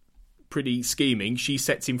pretty scheming, she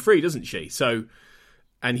sets him free, doesn't she? So,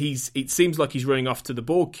 and it seems like he's running off to the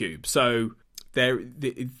Borg cube. So. Where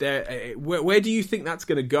do you think that's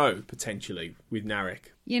going to go potentially with Narek?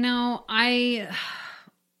 You know,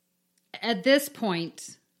 at this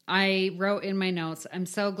point, I wrote in my notes, I'm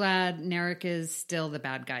so glad Narek is still the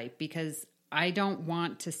bad guy, because I don't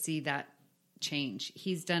want to see that change.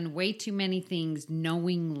 He's done way too many things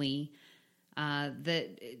knowingly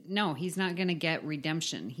he's not going to get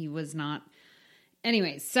redemption. He was not.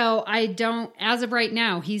 Anyway, so as of right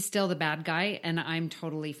now, he's still the bad guy, and I'm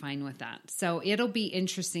totally fine with that. So it'll be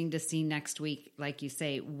interesting to see next week, like you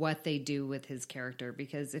say, what they do with his character,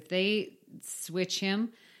 because if they switch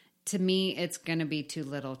him, to me, it's going to be too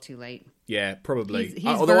little, too late. Yeah, probably.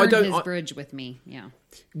 He's burned his bridge with me. Yeah.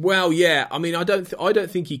 Well, yeah. I mean, I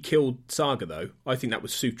don't think he killed Saga though. I think that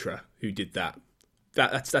was Sutra who did that.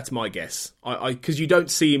 That's my guess. Because you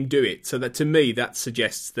don't see him do it, so that to me that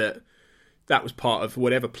suggests that was part of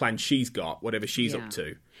whatever plan she's got, whatever she's up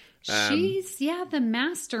to. She's the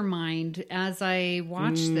mastermind as I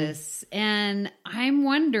watch this, and I'm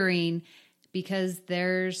wondering, because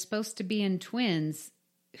they're supposed to be in twins,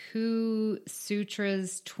 who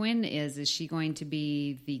Sutra's twin is. Is she going to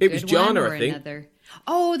be the good one? It was Jana, or I think. Another?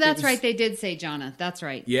 Oh, that's right. They did say Jana. That's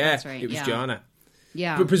right. Yeah, that's right. It was Jana.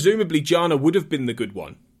 Yeah, but presumably Jana would have been the good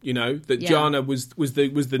one. You know, that Jana was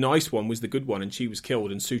the nice one, was the good one, and she was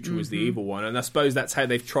killed, and Sutra was the evil one. And I suppose that's how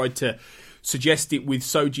they've tried to suggest it with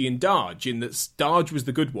Soji and Darj, in that Darj was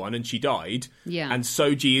the good one and she died, and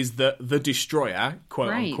Soji is the destroyer,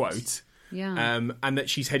 quote unquote. Yeah. And that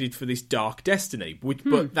she's headed for this dark destiny.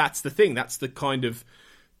 But that's the thing. That's the kind of...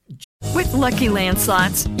 With Lucky Land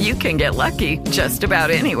Slots, you can get lucky just about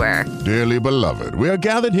anywhere. Dearly beloved, we are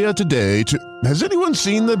gathered here today to... Has anyone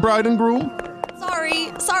seen the bride and groom?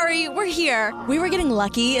 Sorry, we're here. We were getting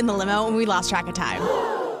lucky in the limo and we lost track of time.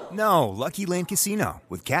 No, Lucky Land Casino,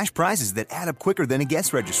 with cash prizes that add up quicker than a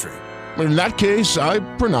guest registry. In that case, I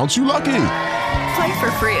pronounce you lucky. Play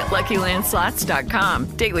for free at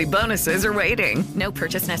LuckyLandSlots.com. Daily bonuses are waiting. No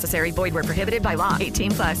purchase necessary. Void where prohibited by law.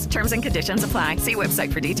 18+. Terms and conditions apply. See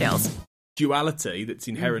website for details. Duality that's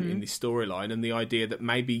inherent in this storyline, and the idea that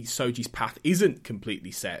maybe Soji's path isn't completely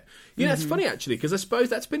set. Yeah, it's funny actually, because I suppose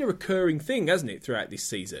that's been a recurring thing, hasn't it, throughout this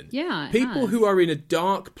season? Yeah, people who are in a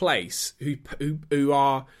dark place, who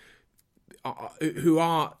are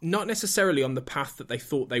not necessarily on the path that they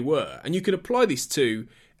thought they were, and you can apply this to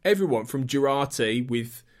everyone from Jurati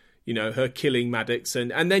with, you know, her killing Maddox,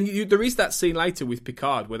 and then there is that scene later with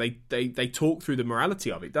Picard where they talk through the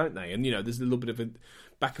morality of it, don't they? And you know, there's a little bit of a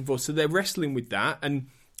back and forth, so they're wrestling with that, and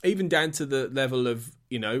even down to the level of,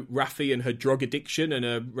 you know, Raffi and her drug addiction and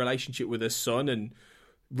her relationship with her son, and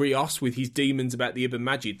Rios with his demons about the Ibn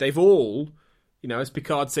Majid. They've all, you know, as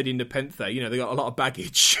Picard said in Nepenthe, you know, they got a lot of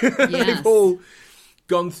baggage. Yes. They've all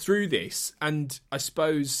gone through this, and I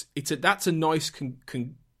suppose that's a nice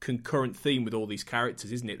concurrent theme with all these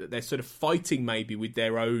characters, isn't it? That they're sort of fighting maybe with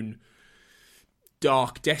their own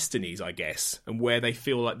dark destinies, I guess, and where they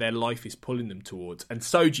feel like their life is pulling them towards. And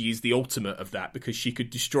Soji is the ultimate of that, because she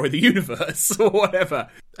could destroy the universe or whatever.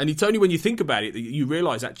 And it's only when you think about it that you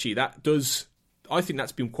realise actually I think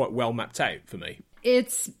that's been quite well mapped out for me.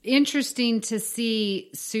 It's interesting to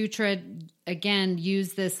see Sutra again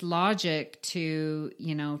use this logic to,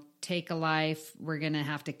 you know, take a life. We're going to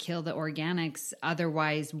have to kill the organics,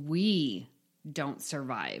 otherwise we don't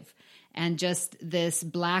survive. And just this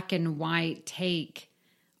black and white take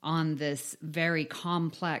on this very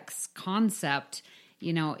complex concept,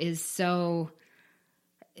 you know, it's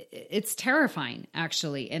terrifying,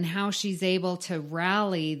 actually. And how she's able to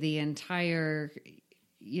rally the entire,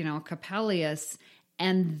 you know, Coppelius,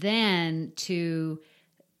 and then to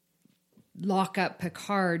lock up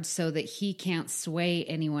Picard so that he can't sway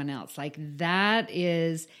anyone else. Like, that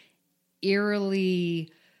is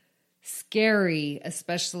eerily scary,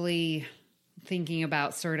 especially thinking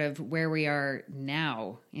about sort of where we are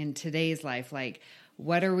now in today's life. Like,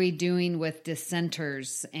 what are we doing with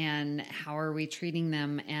dissenters, and how are we treating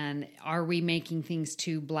them? And are we making things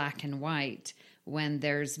too black and white when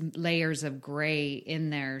there's layers of gray in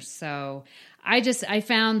there? So I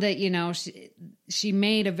found that, you know, she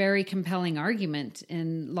made a very compelling argument,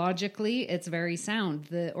 and logically it's very sound.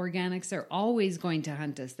 The organics are always going to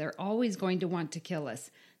hunt us. They're always going to want to kill us.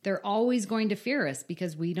 They're always going to fear us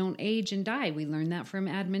because we don't age and die. We learned that from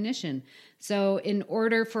admonition. So in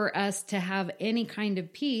order for us to have any kind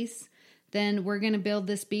of peace, then we're going to build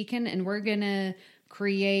this beacon, and we're going to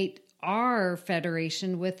create our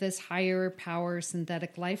federation with this higher power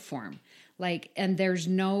synthetic life form. Like, and there's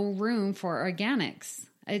no room for organics.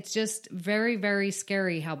 It's just very, very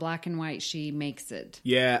scary how black and white she makes it.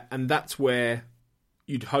 Yeah, and that's where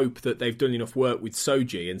you'd hope that they've done enough work with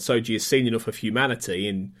Soji, and Soji has seen enough of humanity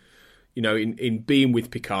in, you know, in being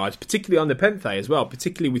with Picard, particularly on Nepenthe as well,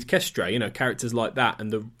 particularly with Kestra, you know, characters like that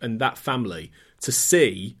and that family, to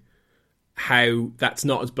see how that's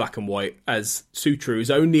not as black and white as Sutra, who's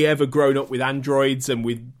only ever grown up with androids and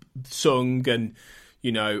with Sung and,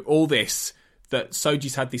 you know, all this, that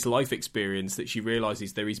Soji's had this life experience that she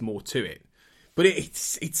realises there is more to it. But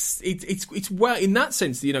it's well, in that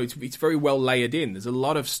sense, you know, it's very well layered in. There's a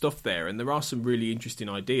lot of stuff there, and there are some really interesting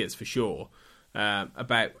ideas for sure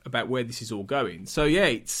about where this is all going. So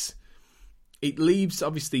yeah, it leaves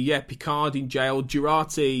obviously Picard in jail,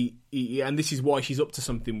 Jurati, and this is why she's up to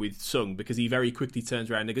something with Sung, because he very quickly turns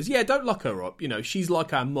around and goes, "Yeah, don't lock her up. You know, she's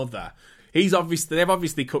like our mother." They've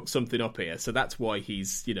obviously cooked something up here, so that's why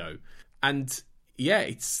he's, you know, and yeah,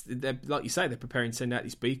 like you say, they're preparing to send out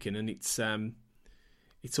this beacon, and it's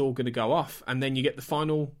all going to go off, and then you get the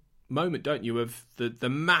final moment, don't you, of the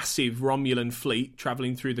massive Romulan fleet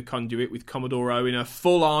travelling through the conduit with Commodore O in a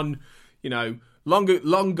full-on, you know,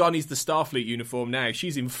 long gone is the Starfleet uniform now.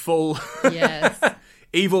 She's in full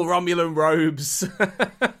evil Romulan robes,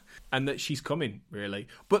 and that she's coming, really.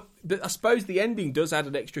 But I suppose the ending does add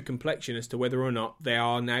an extra complexion as to whether or not they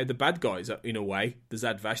are now the bad guys, in a way, the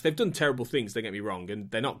Zhat Vash. They've done terrible things, don't get me wrong, and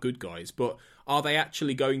they're not good guys, but are they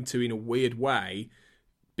actually going to, in a weird way,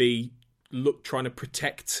 be trying to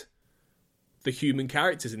protect the human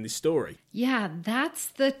characters in this story? Yeah, that's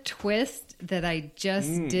the twist that I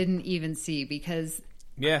just didn't even see, because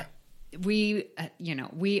we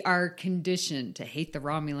are conditioned to hate the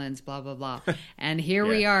Romulans, blah blah blah, and here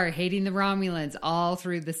we are hating the Romulans all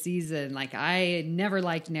through the season. Like, I never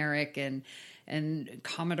liked Narek and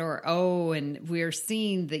Commodore O, and we're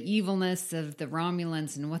seeing the evilness of the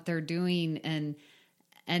Romulans and what they're doing, and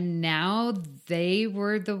now they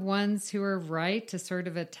were the ones who were right to sort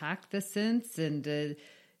of attack the synths and to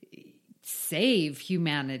save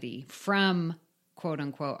humanity from, quote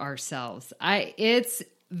unquote, ourselves. It's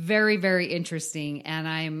very, very interesting, and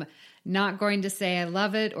I'm not going to say I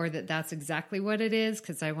love it or that that's exactly what it is,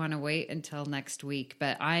 because I want to wait until next week.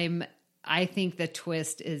 But I think the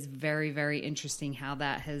twist is very, very interesting, how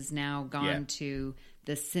that has now gone to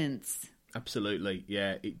the synths. Absolutely,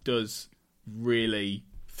 yeah. It does really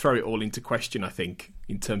throw it all into question, I think,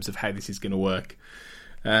 in terms of how this is going to work.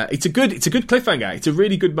 It's a good cliffhanger. It's a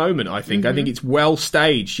really good moment, I think. I think it's well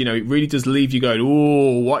staged. You know, it really does leave you going,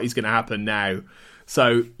 "Oh, what is going to happen now?"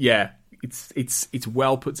 So yeah, it's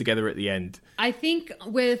well put together at the end. I think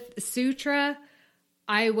with Sutra,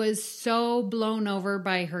 I was so blown over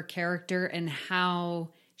by her character and how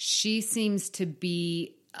she seems to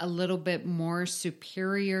be a little bit more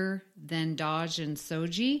superior than Dahj and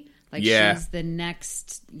Soji. Like, she's the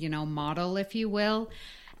next, you know, model, if you will.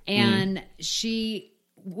 And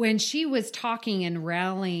when she was talking and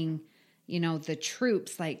rallying, you know, the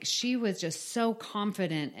troops, like, she was just so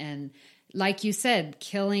confident. And like you said,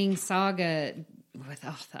 killing Saga with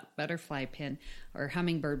that butterfly pin or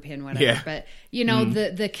hummingbird pin, whatever. Yeah. But, you know,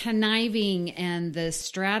 the conniving and the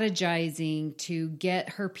strategizing to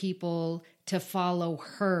get her people to follow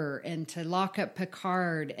her and to lock up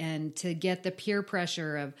Picard and to get the peer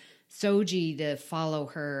pressure of Soji to follow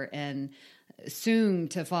her and Sung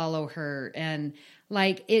to follow her. And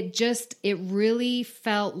like, it really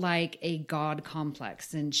felt like a God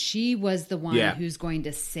complex, and she was the one who's going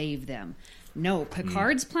to save them. No,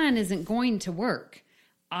 Picard's plan isn't going to work.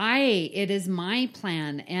 It is my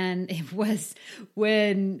plan. And it was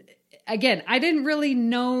when, again, I didn't really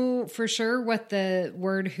know for sure what the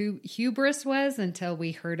word hubris was until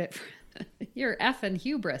we heard it from you're effing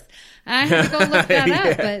hubris. I had to go look that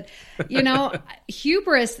up. But, you know,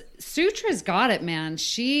 hubris, Sutra's got it, man.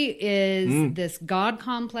 She is this God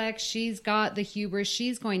complex. She's got the hubris.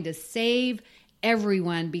 She's going to save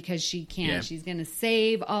everyone because she can. Yeah. She's going to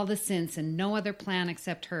save all the synths and no other plan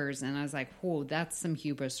except hers. And I was like, whoa, that's some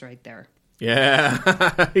hubris right there.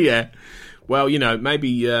 Yeah. Yeah. Well, you know,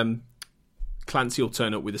 maybe Clancy will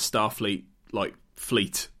turn up with a Starfleet, like,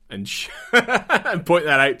 fleet. And point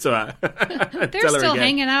that out to her. They're still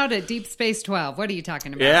hanging out at Deep Space 12. What are you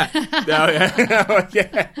talking about?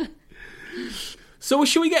 Yeah. So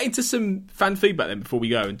should we get into some fan feedback then before we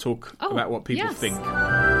go and talk about what people think?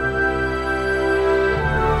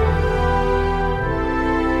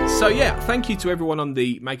 So yeah, thank you to everyone on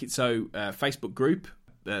the Make It So Facebook group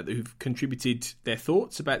who've contributed their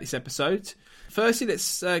thoughts about this episode. Firstly,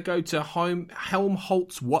 let's go to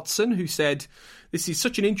Helmholtz Watson, who said, "This is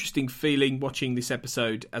such an interesting feeling watching this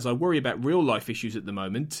episode as I worry about real life issues at the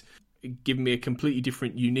moment, giving me a completely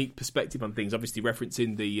different, unique perspective on things," obviously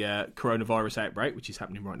referencing the coronavirus outbreak, which is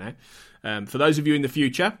happening right now. For those of you in the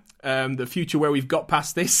future where we've got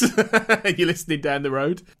past this, you're listening down the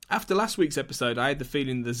road. After last week's episode, I had the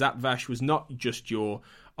feeling the Zhat Vash was not just your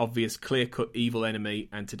obvious clear-cut evil enemy,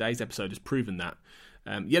 and today's episode has proven that.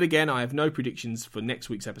 Yet again, I have no predictions for next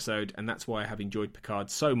week's episode, and that's why I have enjoyed Picard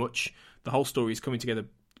so much. The whole story is coming together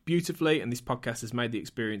beautifully, and this podcast has made the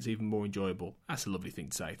experience even more enjoyable. That's a lovely thing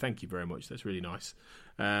to say. Thank you very much. That's really nice.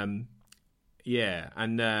 I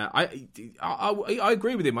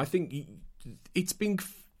agree with him. I think it's been,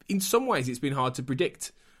 in some ways, it's been hard to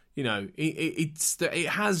predict. You know, it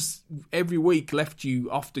has every week left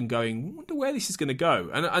you often going, I wonder where this is going to go,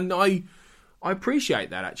 and I appreciate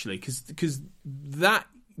that actually because that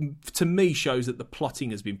to me shows that the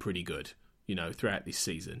plotting has been pretty good, you know, throughout this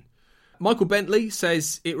season. Michael Bentley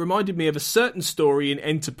says, it reminded me of a certain story in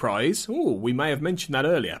Enterprise. Oh, we may have mentioned that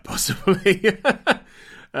earlier, possibly.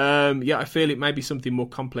 I feel it may be something more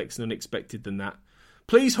complex and unexpected than that.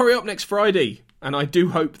 Please hurry up next Friday. And I do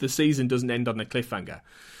hope the season doesn't end on a cliffhanger.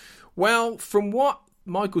 Well, from what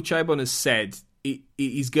Michael Chabon has said, it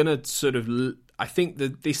is going to sort of... I think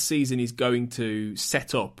that this season is going to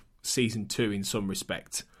set up season 2 in some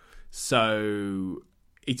respect. So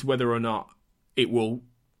it's whether or not it will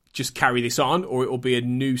just carry this on or it will be a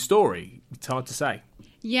new story. It's hard to say.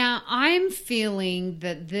 Yeah, I'm feeling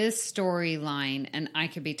that this storyline, and I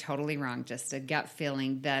could be totally wrong, just a gut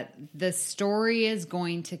feeling, that the story is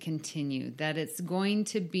going to continue, that it's going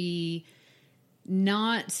to be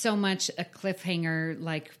not so much a cliffhanger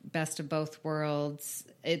like Best of Both Worlds.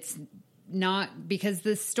 It's not, because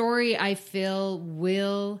the story, I feel,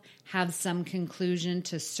 will have some conclusion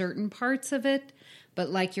to certain parts of it. But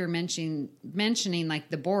like you're mentioning like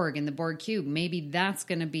the Borg and the Borg Cube, maybe that's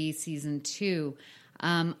going to be season 2.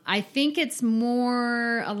 I think it's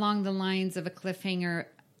more along the lines of a cliffhanger,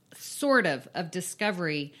 sort of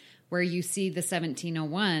Discovery, where you see the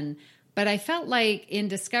 1701. But I felt like in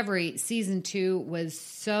Discovery, season 2 was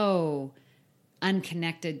so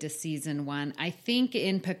unconnected to season 1. I think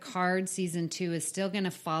in Picard, season 2 is still going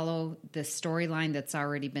to follow the storyline that's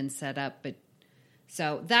already been set up. But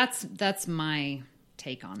so that's my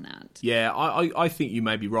take on that. Yeah, I think you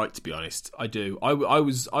may be right, to be honest. I do. I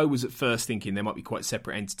was at first thinking they might be quite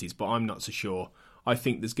separate entities, but I'm not so sure. I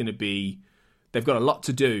think there's going to be... They've got a lot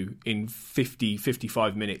to do in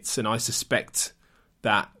 55 minutes, and I suspect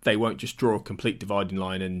that they won't just draw a complete dividing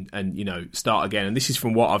line and you know, start again. And this is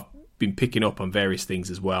from what I've been picking up on various things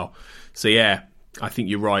as well. So yeah, I think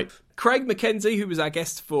you're right. Craig McKenzie, who was our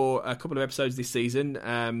guest for a couple of episodes this season,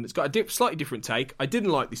 has got a slightly different take. I didn't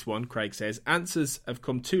like this one, Craig says. Answers have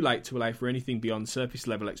come too late to allow for anything beyond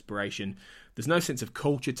surface-level exploration. There's no sense of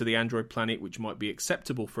culture to the android planet, which might be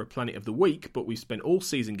acceptable for a planet of the week, but we've spent all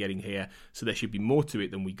season getting here, so there should be more to it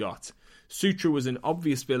than we got. Sutra was an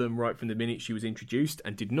obvious villain right from the minute she was introduced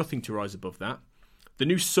and did nothing to rise above that. The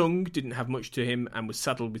new Sung didn't have much to him and was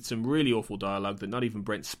saddled with some really awful dialogue that not even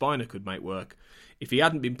Brent Spiner could make work. If he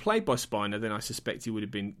hadn't been played by Spiner, then I suspect he would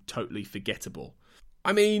have been totally forgettable.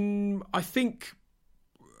 I mean, I think...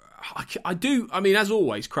 I do... I mean, as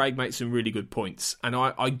always, Craig makes some really good points, and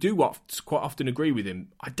I do quite often agree with him.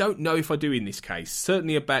 I don't know if I do in this case,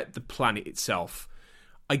 certainly about the planet itself.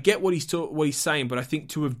 I get what he's saying, but I think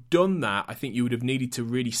to have done that, I think you would have needed to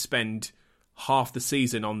really spend half the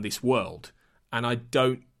season on this world. And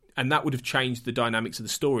that would have changed the dynamics of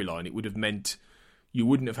the storyline. It would have meant you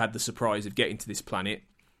wouldn't have had the surprise of getting to this planet.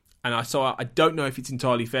 And I don't know if it's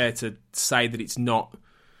entirely fair to say that it's not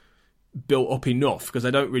built up enough, because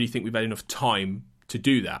I don't really think we've had enough time to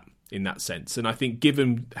do that in that sense. And I think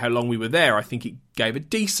given how long we were there, I think it gave a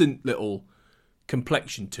decent little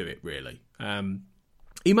complexion to it, really.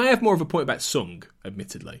 He may have more of a point about Sung,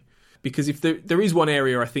 admittedly. Because if there is one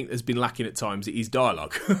area I think has been lacking at times, it is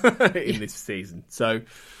dialogue in this season. So,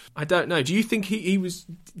 I don't know. Do you think he was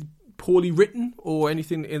poorly written or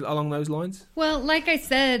anything along those lines? Well, like I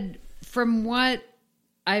said, from what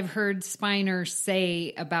I've heard Spiner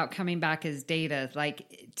say about coming back as Data,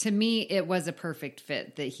 like, to me, it was a perfect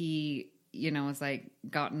fit that he, you know, was like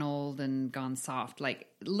gotten old and gone soft. Like,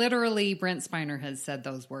 literally, Brent Spiner has said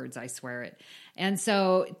those words, I swear it. And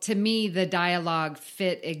so, to me, the dialogue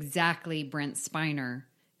fit exactly Brent Spiner,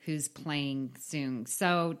 who's playing Sung.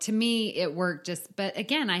 So, to me, it worked but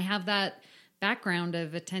again, I have that background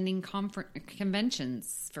of attending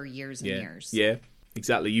conventions for years and years. Yeah,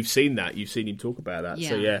 exactly. You've seen that. You've seen him talk about that. Yeah.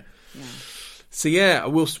 So, yeah. So, yeah,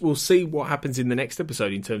 we'll see what happens in the next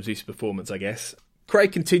episode in terms of his performance, I guess.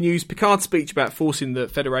 Craig continues, Picard's speech about forcing the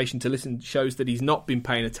Federation to listen shows that he's not been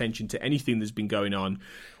paying attention to anything that's been going on.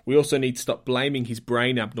 We also need to stop blaming his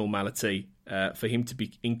brain abnormality for him to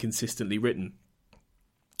be inconsistently written.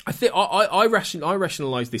 I think I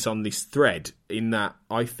rationalise this on this thread in that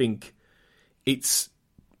I think it's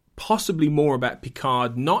possibly more about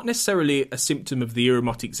Picard, not necessarily a symptom of the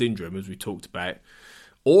Irumodic syndrome, as we talked about.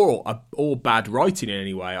 or bad writing in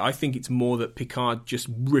any way. I think it's more that Picard just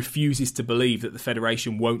refuses to believe that the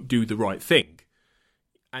Federation won't do the right thing.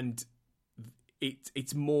 And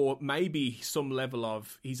it's more maybe some level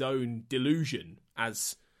of his own delusion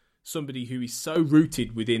as somebody who is so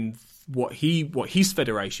rooted within what his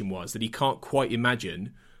Federation was that he can't quite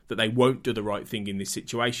imagine that they won't do the right thing in this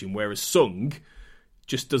situation, whereas Sung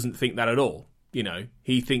just doesn't think that at all. You know,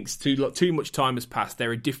 he thinks too much time has passed,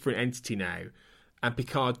 they're a different entity now, and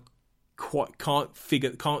Picard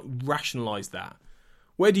can't rationalise that.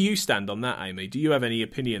 Where do you stand on that, Amy? Do you have any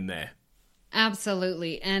opinion there?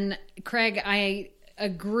 Absolutely. And Craig, I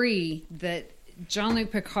agree that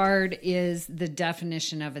Jean-Luc Picard is the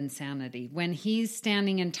definition of insanity. When he's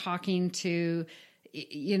standing and talking to,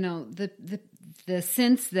 you know, the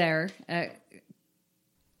synths there,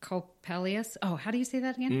 Coppelius. Oh, how do you say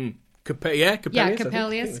that again? Coppelius. Yeah,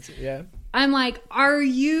 Coppelius. Yeah. I'm like, are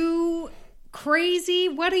you crazy?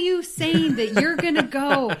 What are you saying that you're going to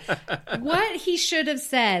go? What he should have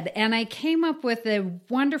said. And I came up with a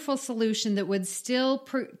wonderful solution that would still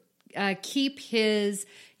keep his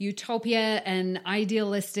utopia and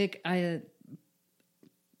idealistic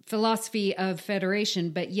philosophy of Federation,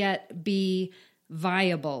 but yet be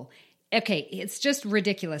viable. Okay, it's just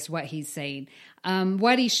ridiculous what he's saying.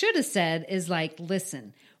 What he should have said is like,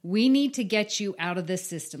 listen, we need to get you out of this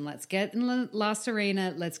system. Let's get in La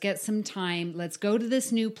Serena. Let's get some time. Let's go to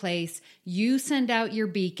this new place. You send out your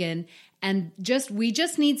beacon, and we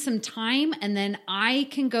just need some time, and then I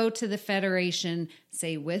can go to the Federation,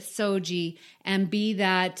 say with Soji, and be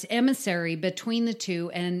that emissary between the two,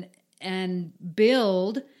 and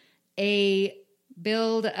build a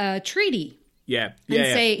treaty. Yeah. And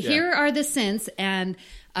say, here are the synths, and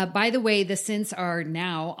by the way, the synths are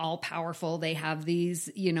now all powerful. They have these,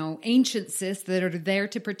 ancient Sith that are there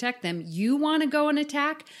to protect them. You want to go and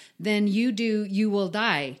attack? Then you will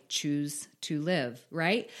die. Choose to live,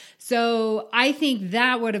 right? So I think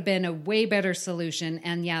that would have been a way better solution.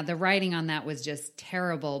 And yeah, the writing on that was just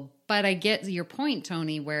terrible. But I get your point,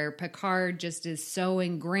 Tony, where Picard just is so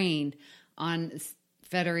ingrained on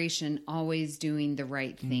Federation always doing the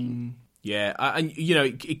right thing. Yeah, and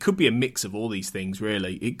it could be a mix of all these things.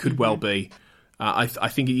 Really, it could well be. I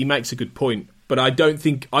think he makes a good point, but I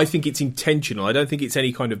think it's intentional. I don't think it's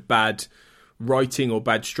any kind of bad writing or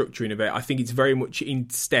bad structuring of it. I think it's very much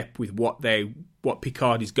in step with what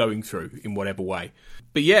Picard is going through in whatever way.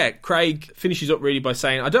 But yeah, Craig finishes up really by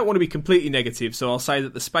saying, I don't want to be completely negative, so I'll say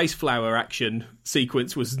that the Space Flower action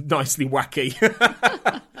sequence was nicely wacky.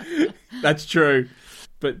 That's true.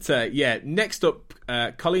 But next up,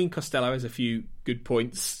 Colleen Costello has a few good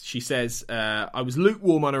points. She says, I was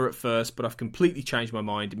lukewarm on her at first, but I've completely changed my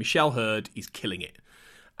mind. Michelle Hurd is killing it.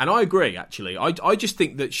 And I agree, actually. I just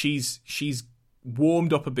think that she's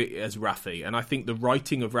warmed up a bit as Raffi, and I think the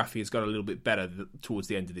writing of Raffi has got a little bit better towards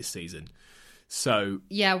the end of this season. So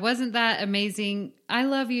yeah, wasn't that amazing? I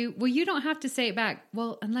love you. Well, you don't have to say it back.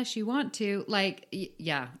 Well, unless you want to. It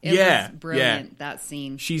was brilliant, that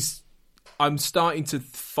scene. I'm starting to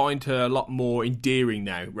find her a lot more endearing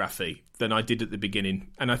now, Raffi, than I did at the beginning.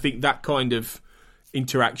 And I think that kind of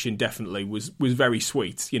interaction definitely was very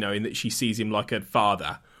sweet, in that she sees him like a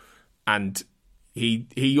father. And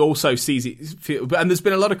he also sees it. And there's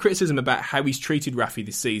been a lot of criticism about how he's treated Raffi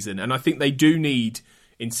this season. And I think they do need,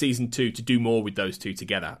 in season 2, to do more with those two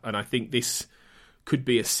together. And I think this could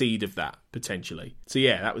be a seed of that, potentially. So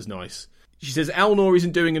yeah, that was nice. She says, Elnor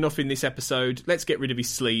isn't doing enough in this episode. Let's get rid of his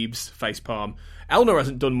sleeves, facepalm. Elnor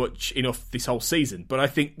hasn't done much enough this whole season, but I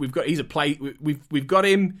think we've got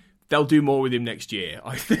him. They'll do more with him next year.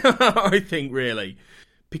 I think, really.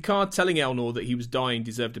 Picard telling Elnor that he was dying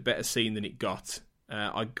deserved a better scene than it got.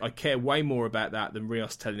 I care way more about that than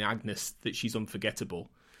Rios telling Agnes that she's unforgettable.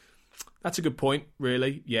 That's a good point,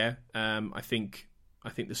 really. Yeah, I think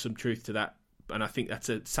there's some truth to that. And I think that's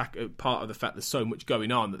a part of the fact there's so much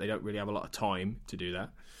going on that they don't really have a lot of time to do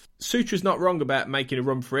that. Sutra's not wrong about making a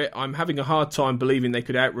run for it. I'm having a hard time believing they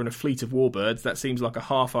could outrun a fleet of warbirds. That seems like a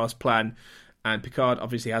half-assed plan, and Picard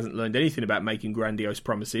obviously hasn't learned anything about making grandiose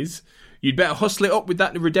promises. You'd better hustle it up with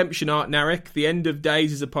that redemption arc, Narek. The end of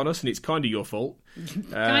days is upon us, and it's kind of your fault.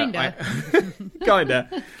 Kinda.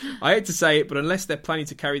 Kinda. I hate to say it, but unless they're planning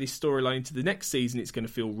to carry this storyline into the next season, it's going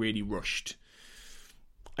to feel really rushed.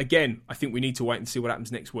 Again, I think we need to wait and see what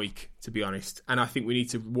happens next week, to be honest. And I think we need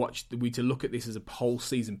to look at this as a whole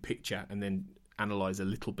season picture and then analyse a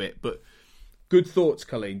little bit. But good thoughts,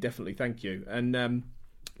 Colleen. Definitely. Thank you. And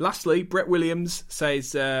lastly, Brett Williams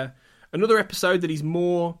says another episode that is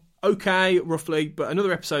more okay, roughly, but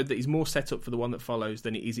another episode that is more set up for the one that follows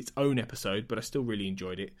than it is its own episode, but I still really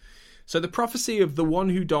enjoyed it. So the prophecy of the one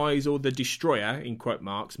who dies or the destroyer, in quote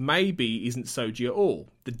marks, maybe isn't Soji at all.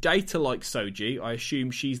 The data like Soji, I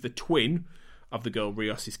assume she's the twin of the girl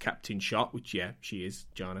Rios is captain shot, which, yeah, she is,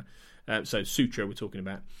 Jana. So Sutra we're talking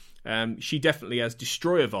about. She definitely has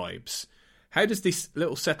destroyer vibes. How does this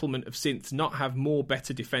little settlement of synths not have more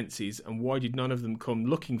better defences, and why did none of them come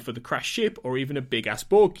looking for the crashed ship or even a big-ass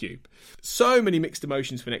Borg cube? So many mixed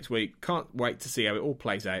emotions for next week. Can't wait to see how it all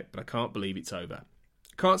plays out, but I can't believe it's over.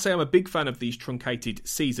 Can't say I'm a big fan of these truncated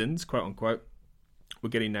seasons, quote-unquote. We're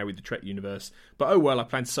getting now with the Trek universe. But oh well, I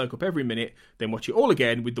plan to soak up every minute, then watch it all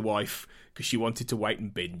again with the wife, because she wanted to wait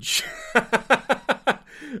and binge.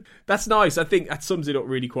 That's nice. I think that sums it up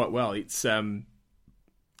really quite well. It's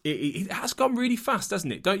it has gone really fast,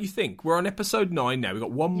 hasn't it? Don't you think? We're on episode 9 now. We've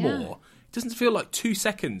got one more. It doesn't feel like 2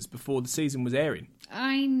 seconds before the season was airing.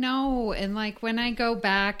 I know. And like when I go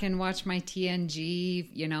back and watch my TNG,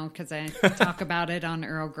 you know, because I talk about it on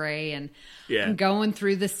Earl Grey, and I'm going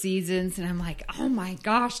through the seasons and I'm like, oh my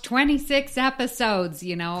gosh, 26 episodes,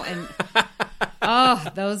 you know. And oh,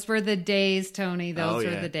 those were the days, Tony. Those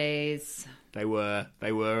were the days. They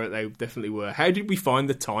definitely were. How did we find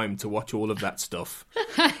the time to watch all of that stuff?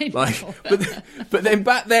 But then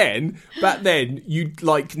back then, you'd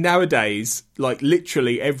like nowadays, like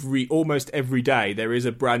literally almost every day, there is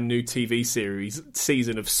a brand new TV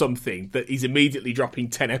season of something that is immediately dropping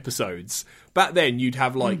 10 episodes. Back then, you'd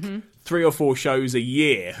have like 3 or 4 shows a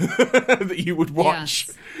year that you would watch.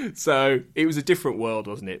 Yes. So it was a different world,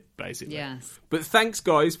 wasn't it, basically? Yes. But thanks,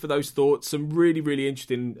 guys, for those thoughts. Some really, really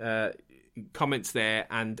interesting comments there,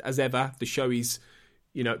 and as ever the show is,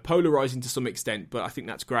 you know, polarizing to some extent, but I think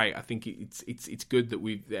that's great. I think it's good that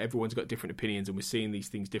everyone's got different opinions and we're seeing these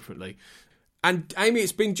things differently. And Amy,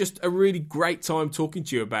 it's been just a really great time talking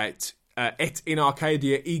to you about Et in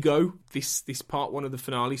Arcadia Ego, this part 1 of the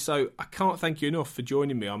finale. So I can't thank you enough for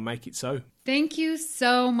joining me on Make It So. Thank you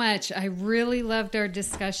so much. I really loved our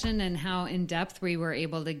discussion and how in-depth we were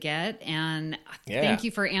able to get. And thank you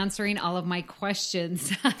for answering all of my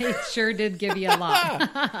questions. I sure did give you a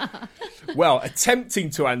lot. Well, attempting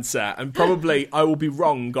to answer, and probably I will be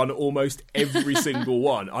wrong on almost every single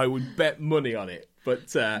one. I would bet money on it.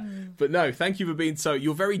 But no, thank you for being so...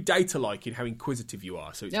 You're very data-like in how inquisitive you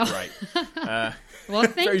are, so it's great. Well,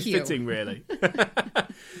 thank very you. Very fitting, really.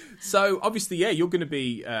 So, obviously, you're going to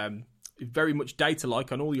be very much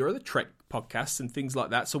data-like on all your other Trek podcasts and things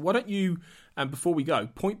like that. So why don't you, before we go,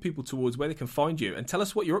 point people towards where they can find you and tell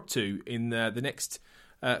us what you're up to in the next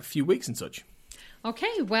few weeks and such.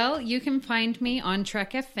 Okay, well, you can find me on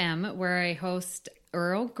Trek FM, where I host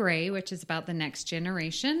Earl Grey, which is about the next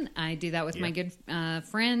generation. I do that with my good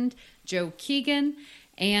friend, Joe Keegan.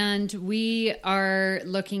 And we are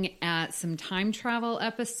looking at some time travel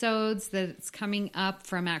episodes that's coming up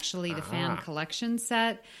from actually the fan collection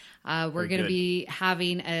set. We're going to be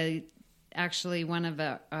having actually one of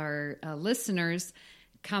our listeners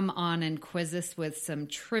come on and quiz us with some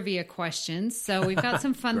trivia questions. So we've got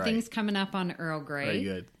some fun things coming up on Earl Grey. Very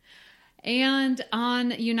good. And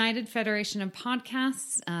on United Federation of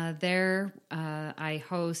Podcasts, I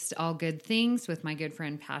host All Good Things with my good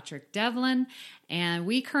friend Patrick Devlin. And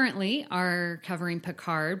we currently are covering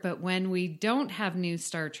Picard, but when we don't have new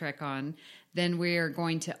Star Trek on, then we are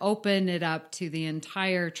going to open it up to the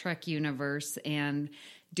entire Trek universe and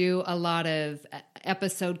do a lot of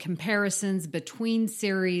episode comparisons between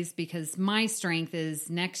series, because my strength is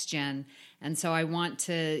Next Gen. And so I want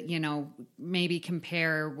to, you know, maybe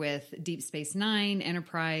compare with Deep Space Nine,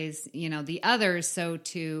 Enterprise, you know, the others. So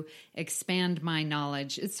to expand my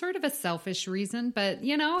knowledge, it's sort of a selfish reason, but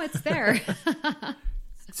you know, it's there.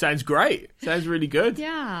 Sounds great. Sounds really good.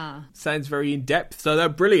 Yeah. Sounds very in-depth. So they're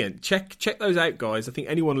brilliant. Check those out, guys. I think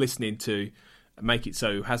anyone listening to Make It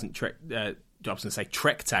So who hasn't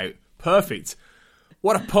trekked out. Perfect.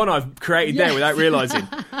 What a pun I've created there without realising.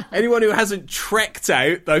 Anyone who hasn't trekked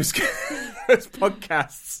out those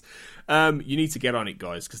podcasts, you need to get on it,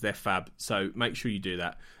 guys, because they're fab. So make sure you do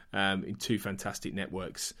that in 2 fantastic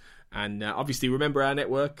networks. And obviously remember our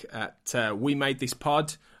network at We Made This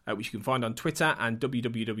Pod, which you can find on Twitter, and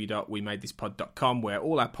www.wemadethispod.com, where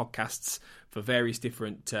all our podcasts for various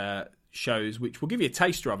different shows, which we'll give you a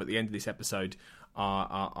taster of at the end of this episode,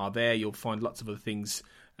 are there. You'll find lots of other things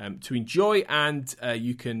to enjoy, and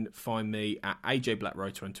you can find me at AJ Black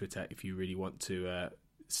Rotor on Twitter if you really want to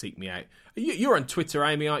seek me out. You're on Twitter,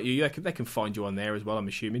 Amy, aren't you? They can find you on there as well, I'm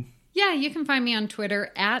assuming. Yeah, you can find me on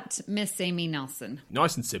Twitter at Miss Amy Nelson.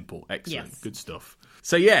 Nice and simple. Excellent. Yes. Good stuff.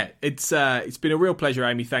 So yeah, it's been a real pleasure,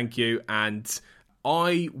 Amy. Thank you. And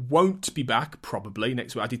I won't be back probably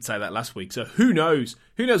next week. I did say that last week, so who knows?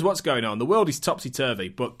 Who knows what's going on? The world is topsy-turvy,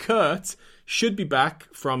 but Kurt should be back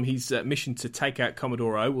from his mission to take out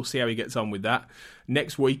Commodore O. We'll see how he gets on with that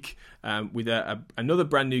next week with another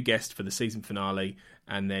brand new guest for the season finale,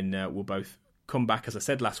 and then we'll both come back, as I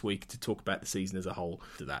said last week, to talk about the season as a whole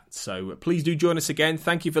to that. So please do join us again.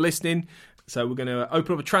 Thank you for listening. So we're going to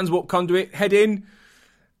open up a transwarp conduit, head in,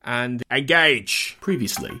 and engage.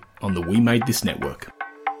 Previously on the We Made This Network.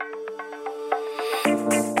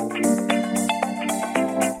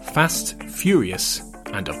 Fast, Furious,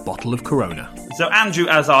 and a bottle of Corona. So Andrew,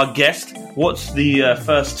 as our guest, what's the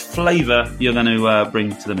first flavour you're going to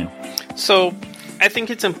bring to the meal? So I think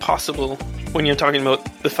it's impossible when you're talking about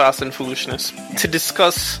the Fast and Foolishness to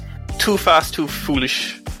discuss Too Fast, Too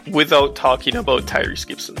Foolish without talking about Tyrese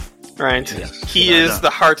Gibson, right? Yes. He is the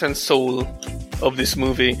heart and soul of this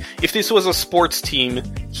movie. If this was a sports team,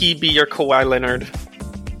 he'd be your Kawhi Leonard.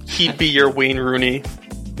 He'd be your Wayne Rooney.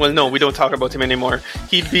 Well, no, we don't talk about him anymore.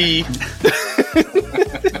 He'd be...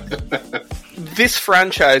 This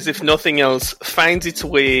franchise, if nothing else, finds its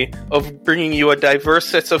way of bringing you a diverse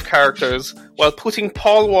set of characters while putting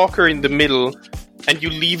Paul Walker in the middle, and you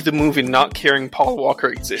leave the movie not caring Paul Walker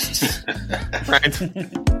exists. Right?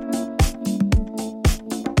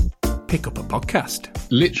 Pick up a podcast.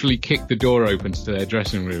 Literally kicked the door open to their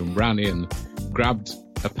dressing room, ran in, grabbed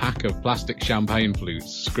a pack of plastic champagne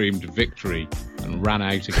flutes, screamed victory, and ran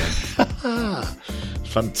out again.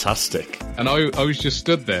 Fantastic. And I was just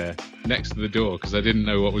stood there next to the door because I didn't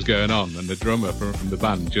know what was going on, and the drummer from the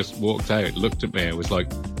band just walked out, looked at me and was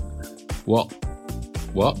like, What?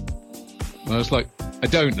 And I was like, I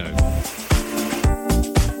don't know.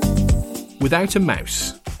 Without a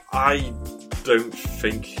mouse. I don't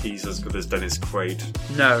think he's as good as Dennis Quaid.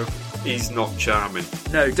 No. He's not charming.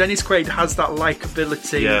 No, Dennis Quaid has that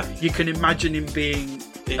likability. Yeah. You can imagine him being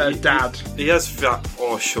a dad. He has that,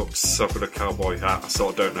 oh shucks, I've got a cowboy hat, I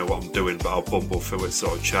sort of don't know what I'm doing, but I'll bumble through it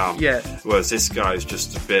sort of charm. Yeah. Whereas this guy is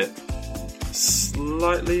just a bit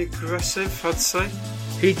slightly aggressive, I'd say.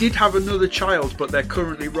 He did have another child, but they're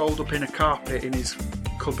currently rolled up in a carpet in his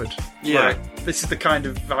cupboard. Yeah. Like, this is the kind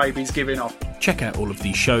of vibe he's giving off. Check out all of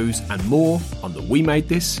these shows and more on the We Made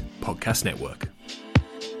This Podcast Network.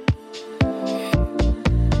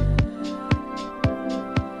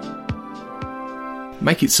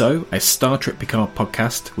 Make It So, a Star Trek Picard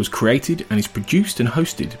podcast, was created and is produced and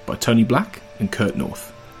hosted by Tony Black and Kurt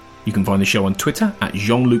North. You can find the show on Twitter at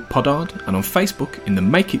Jean-Luc Podard and on Facebook in the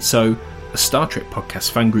Make It So, a Star Trek podcast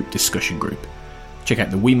fan group discussion group. Check out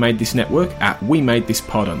the We Made This Network at We Made This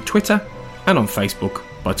Pod on Twitter and on Facebook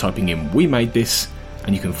by typing in We Made This,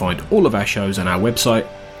 and you can find all of our shows on our website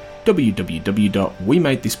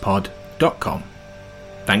www.wemadethispod.com.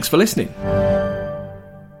 Thanks for listening.